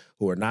start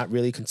who are not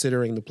really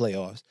considering the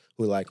playoffs,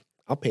 who are like,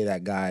 I'll pay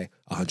that guy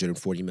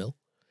 $140 million.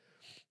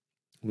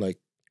 Like,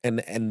 and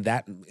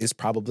that is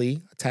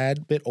probably a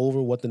tad bit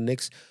over what the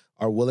Knicks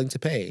are willing to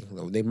pay.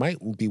 They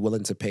might be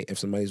willing to pay, if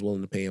somebody's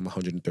willing to pay him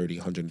 130,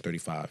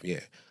 135. Yeah.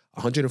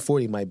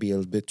 140 might be a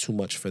bit too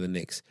much for the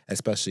Knicks,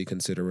 especially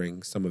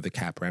considering some of the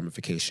cap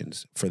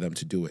ramifications for them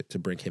to do it, to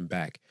bring him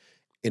back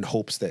in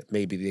hopes that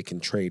maybe they can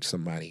trade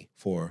somebody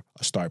for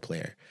a star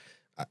player.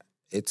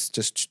 It's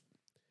just,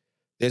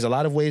 there's a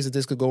lot of ways that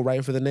this could go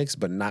right for the Knicks,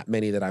 but not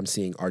many that I'm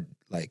seeing are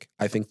like,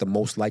 I think the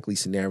most likely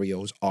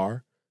scenarios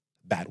are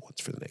bad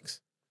ones for the Knicks.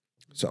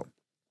 So,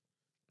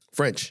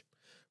 French,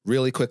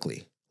 really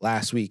quickly,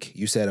 last week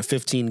you said a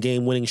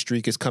 15-game winning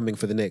streak is coming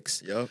for the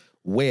Knicks. Yep.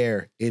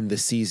 Where in the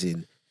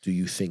season do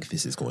you think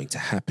this is going to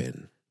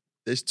happen?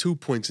 There's 2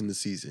 points in the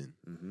season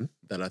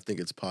that I think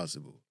it's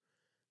possible.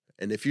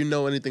 And if you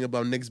know anything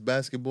about Knicks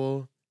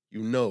basketball,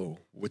 you know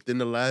within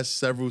the last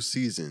several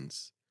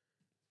seasons,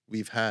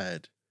 we've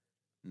had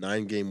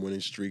 9-game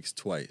winning streaks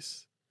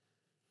twice.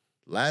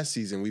 Last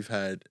season, we've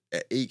had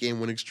an 8-game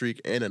winning streak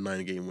and a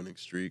 9-game winning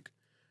streak.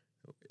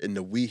 In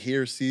the We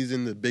Here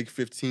season, the Big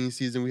 15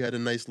 season, we had a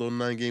nice little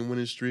 9-game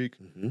winning streak.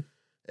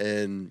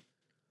 And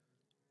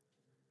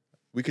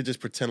we could just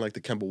pretend like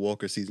the Kemba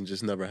Walker season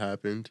just never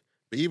happened.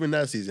 But even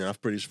that season,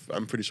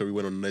 I'm pretty sure we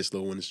went on a nice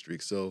little winning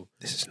streak. So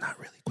this is not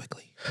really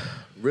quickly.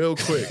 Real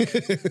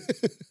quick,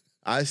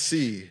 I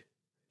see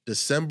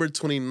December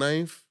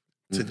 29th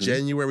to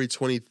January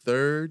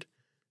 23rd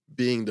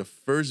being the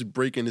first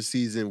break in the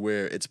season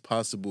where it's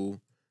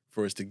possible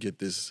for us to get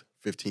this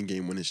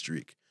 15-game winning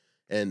streak.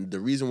 And the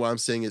reason why I'm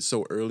saying it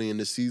so early in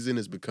the season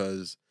is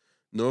because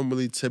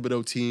normally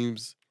Thibodeau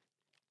teams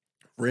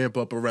ramp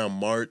up around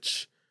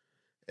March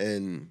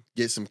and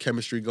get some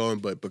chemistry going.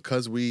 But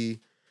because we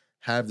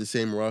have the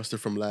same roster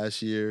from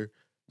last year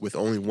with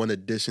only one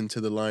addition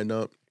to the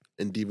lineup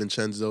in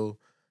DiVincenzo,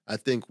 I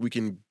think we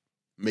can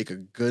make a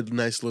good,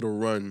 nice little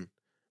run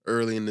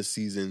early in the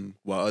season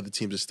while other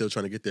teams are still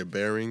trying to get their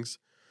bearings.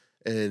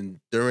 And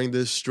during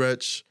this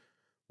stretch,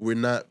 we're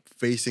not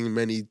facing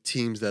many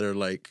teams that are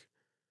like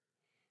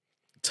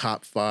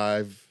top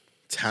 5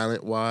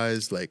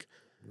 talent-wise. Like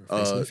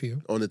a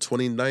few. On the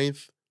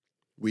 29th,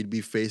 we'd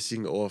be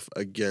facing off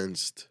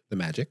against the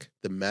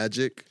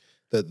Magic,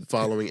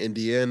 following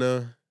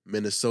Indiana,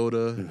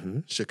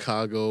 Minnesota,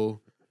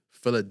 Chicago,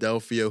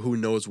 Philadelphia. Who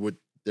knows what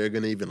they're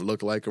going to even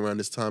look like around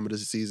this time of the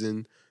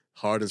season.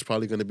 Harden's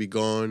probably going to be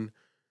gone.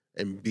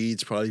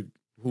 Embiid's probably,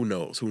 who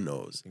knows?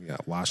 You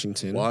got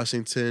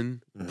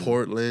Washington,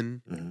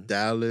 Portland,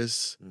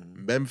 Dallas,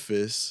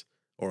 Memphis,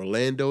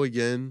 Orlando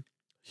again,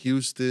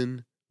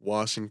 Houston,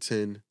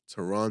 Washington,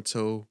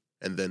 Toronto,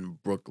 and then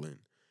Brooklyn.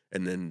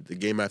 And then the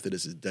game after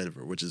this is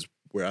Denver, which is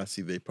where I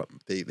see they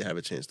have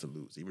a chance to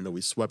lose. Even though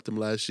we swept them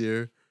last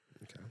year,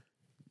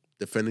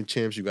 defending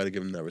champs, you got to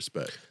give them that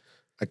respect.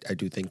 I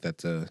do think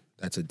that's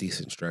a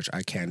decent stretch.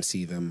 I can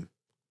see them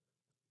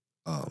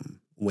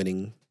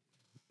winning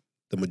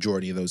the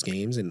majority of those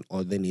games, and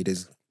all they need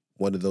is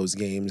one of those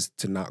games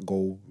to not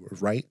go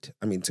right.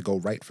 I mean, to go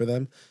right for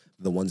them.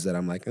 The ones that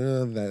I'm like,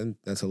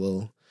 that's a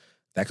little,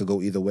 that could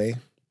go either way.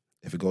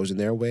 If it goes in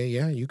their way,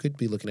 yeah, you could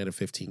be looking at a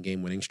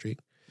 15-game winning streak.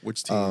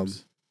 Which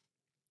teams?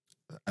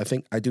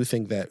 I do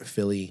think that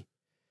Philly,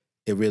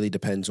 it really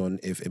depends on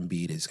if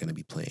Embiid is going to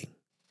be playing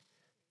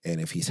and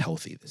if he's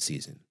healthy this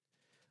season.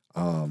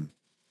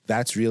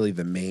 That's really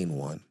the main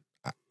one.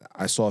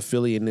 I saw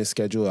Philly in this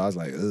schedule. I was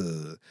like,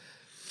 ugh.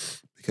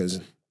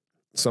 Because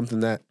something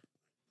that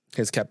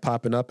has kept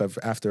popping up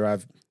after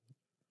I've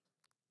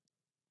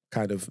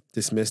kind of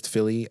dismissed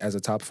Philly as a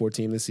top 4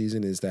 team this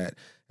season is that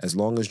as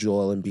long as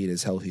Joel Embiid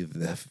is healthy,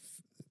 the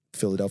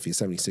Philadelphia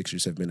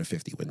 76ers have been a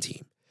 50-win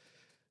team.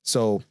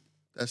 So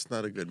that's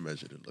not a good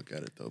measure to look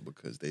at it, though,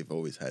 because they've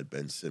always had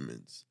Ben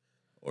Simmons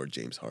or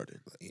James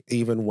Harden.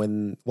 Even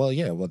when,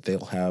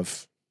 they'll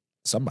have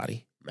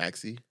somebody.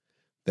 Maxey?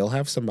 They'll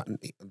have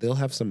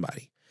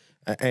somebody.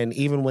 And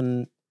even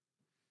when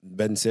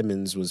Ben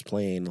Simmons was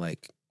playing,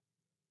 like,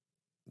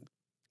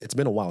 it's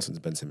been a while since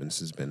Ben Simmons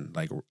has been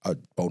like a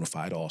bona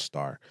fide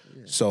all-star.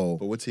 Yeah. So,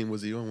 but what team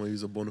was he on when he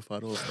was a bona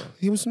fide all-star?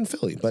 He was in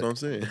Philly. That's what I'm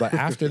saying. But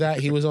after that,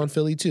 he was on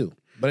Philly too.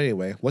 But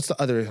anyway, what's the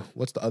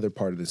other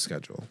part of the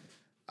schedule?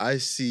 I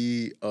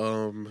see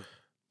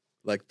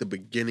like the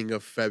beginning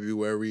of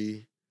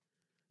February,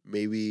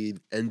 maybe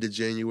end of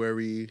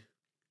January.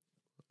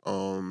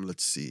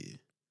 Let's see.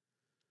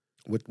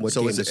 What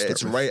so game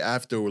it's right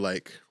after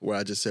like where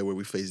I just said where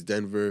we face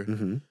Denver.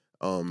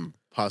 Mm-hmm.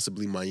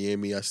 Possibly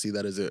Miami. I see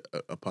that as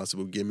a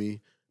possible gimme.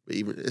 But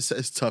even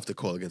it's tough to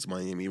call against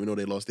Miami, even though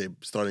they lost their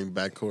starting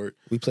backcourt.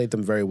 We played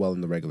them very well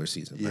in the regular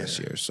season last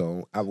year,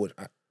 so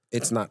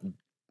it's not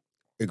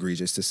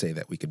egregious to say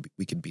that we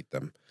could beat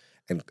them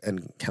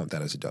and count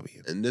that as a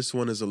W. And this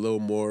one is a little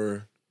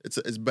more.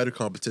 It's better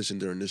competition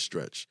during this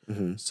stretch.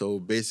 Mm-hmm. So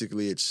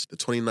basically, it's the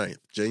 29th,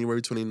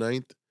 January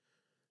 29th.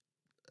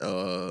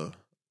 And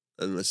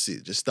let's see,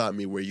 just stop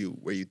me where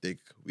you think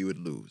we would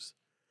lose.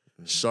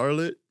 Mm-hmm.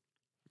 Charlotte,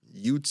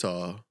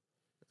 Utah,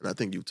 and I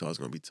think Utah's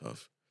going to be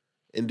tough.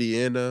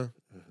 Indiana,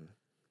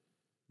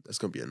 that's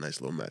going to be a nice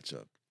little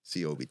matchup.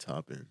 CO be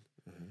topping.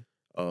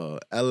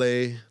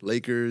 LA,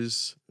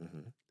 Lakers,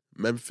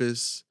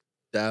 Memphis,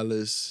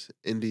 Dallas,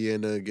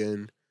 Indiana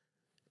again,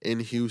 in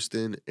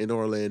Houston, in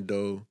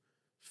Orlando,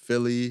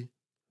 Philly,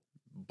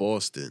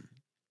 Boston.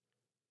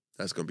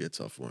 That's going to be a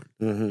tough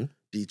one.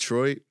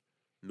 Detroit,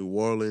 New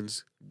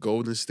Orleans,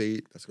 Golden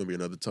State, that's going to be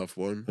another tough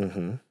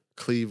one.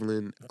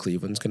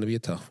 Cleveland's going to be a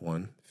tough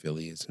one.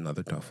 Philly is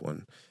another tough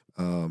one.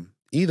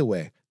 Either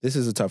way, this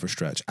is a tougher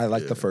stretch. I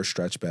like the first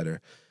stretch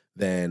better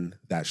than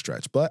that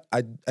stretch. But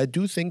I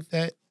do think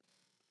that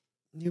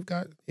you've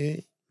got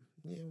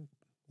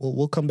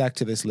we'll come back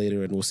to this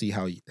later and we'll see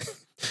how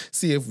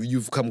see if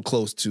you've come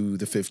close to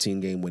the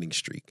 15-game winning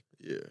streak.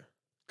 Yeah.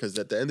 Because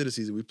at the end of the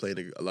season, we played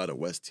a lot of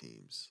West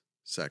teams.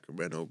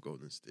 Sacramento,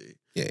 Golden State.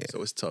 Yeah.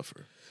 So it's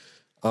tougher.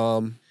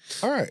 All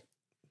right.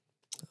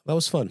 That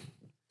was fun.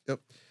 Yep.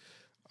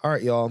 All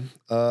right, y'all.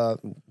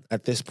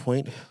 At this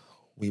point,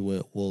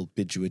 we'll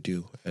bid you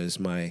adieu, as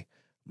my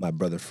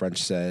brother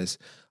French says.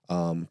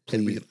 Please.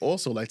 And we'd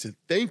also like to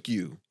thank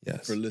you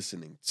for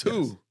listening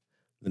to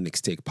the Knicks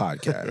Take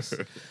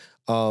Podcast.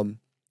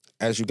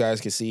 As you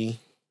guys can see,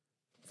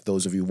 for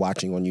those of you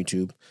watching on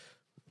YouTube,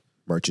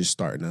 merch is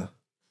we're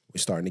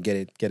starting to get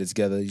it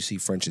together. You see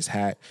French's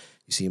hat,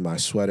 you see my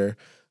sweater.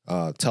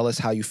 Tell us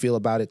how you feel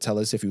about it. Tell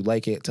us if you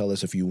like it. Tell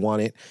us if you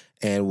want it,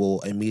 and we'll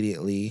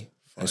immediately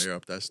fire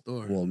up that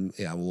store.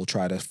 We'll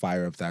try to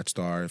fire up that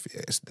star.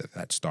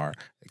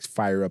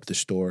 Fire up the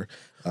store.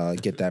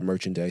 Get that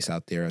merchandise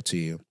out there to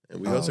you.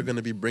 And we're also going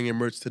to be bringing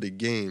merch to the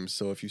games.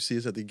 So if you see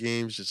us at the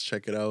games, just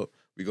check it out.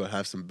 We're going to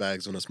have some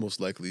bags on us most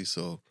likely.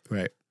 So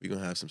we're going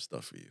to have some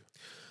stuff for you.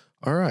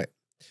 All right.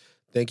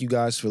 Thank you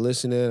guys for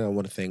listening. I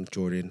want to thank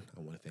Jordan.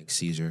 I want to thank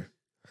Caesar.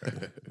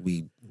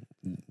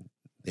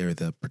 They're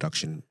the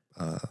production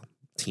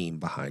team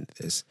behind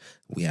this.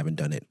 We haven't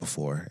done it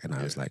before. And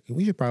I was like,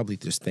 we should probably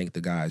just thank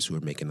the guys who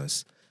are making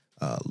us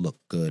look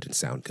good and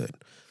sound good.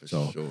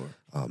 For sure.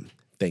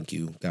 Thank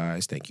you,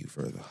 guys. Thank you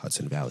for the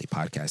Hudson Valley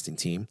podcasting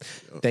team.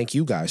 Yep. Thank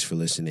you guys for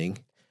listening.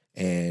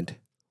 And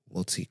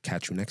we'll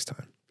catch you next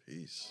time.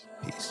 Peace.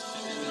 The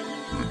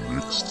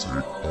Knicks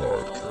Take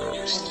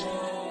Podcast.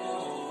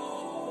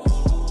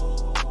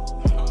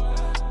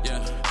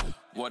 Yeah,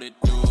 what it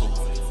do?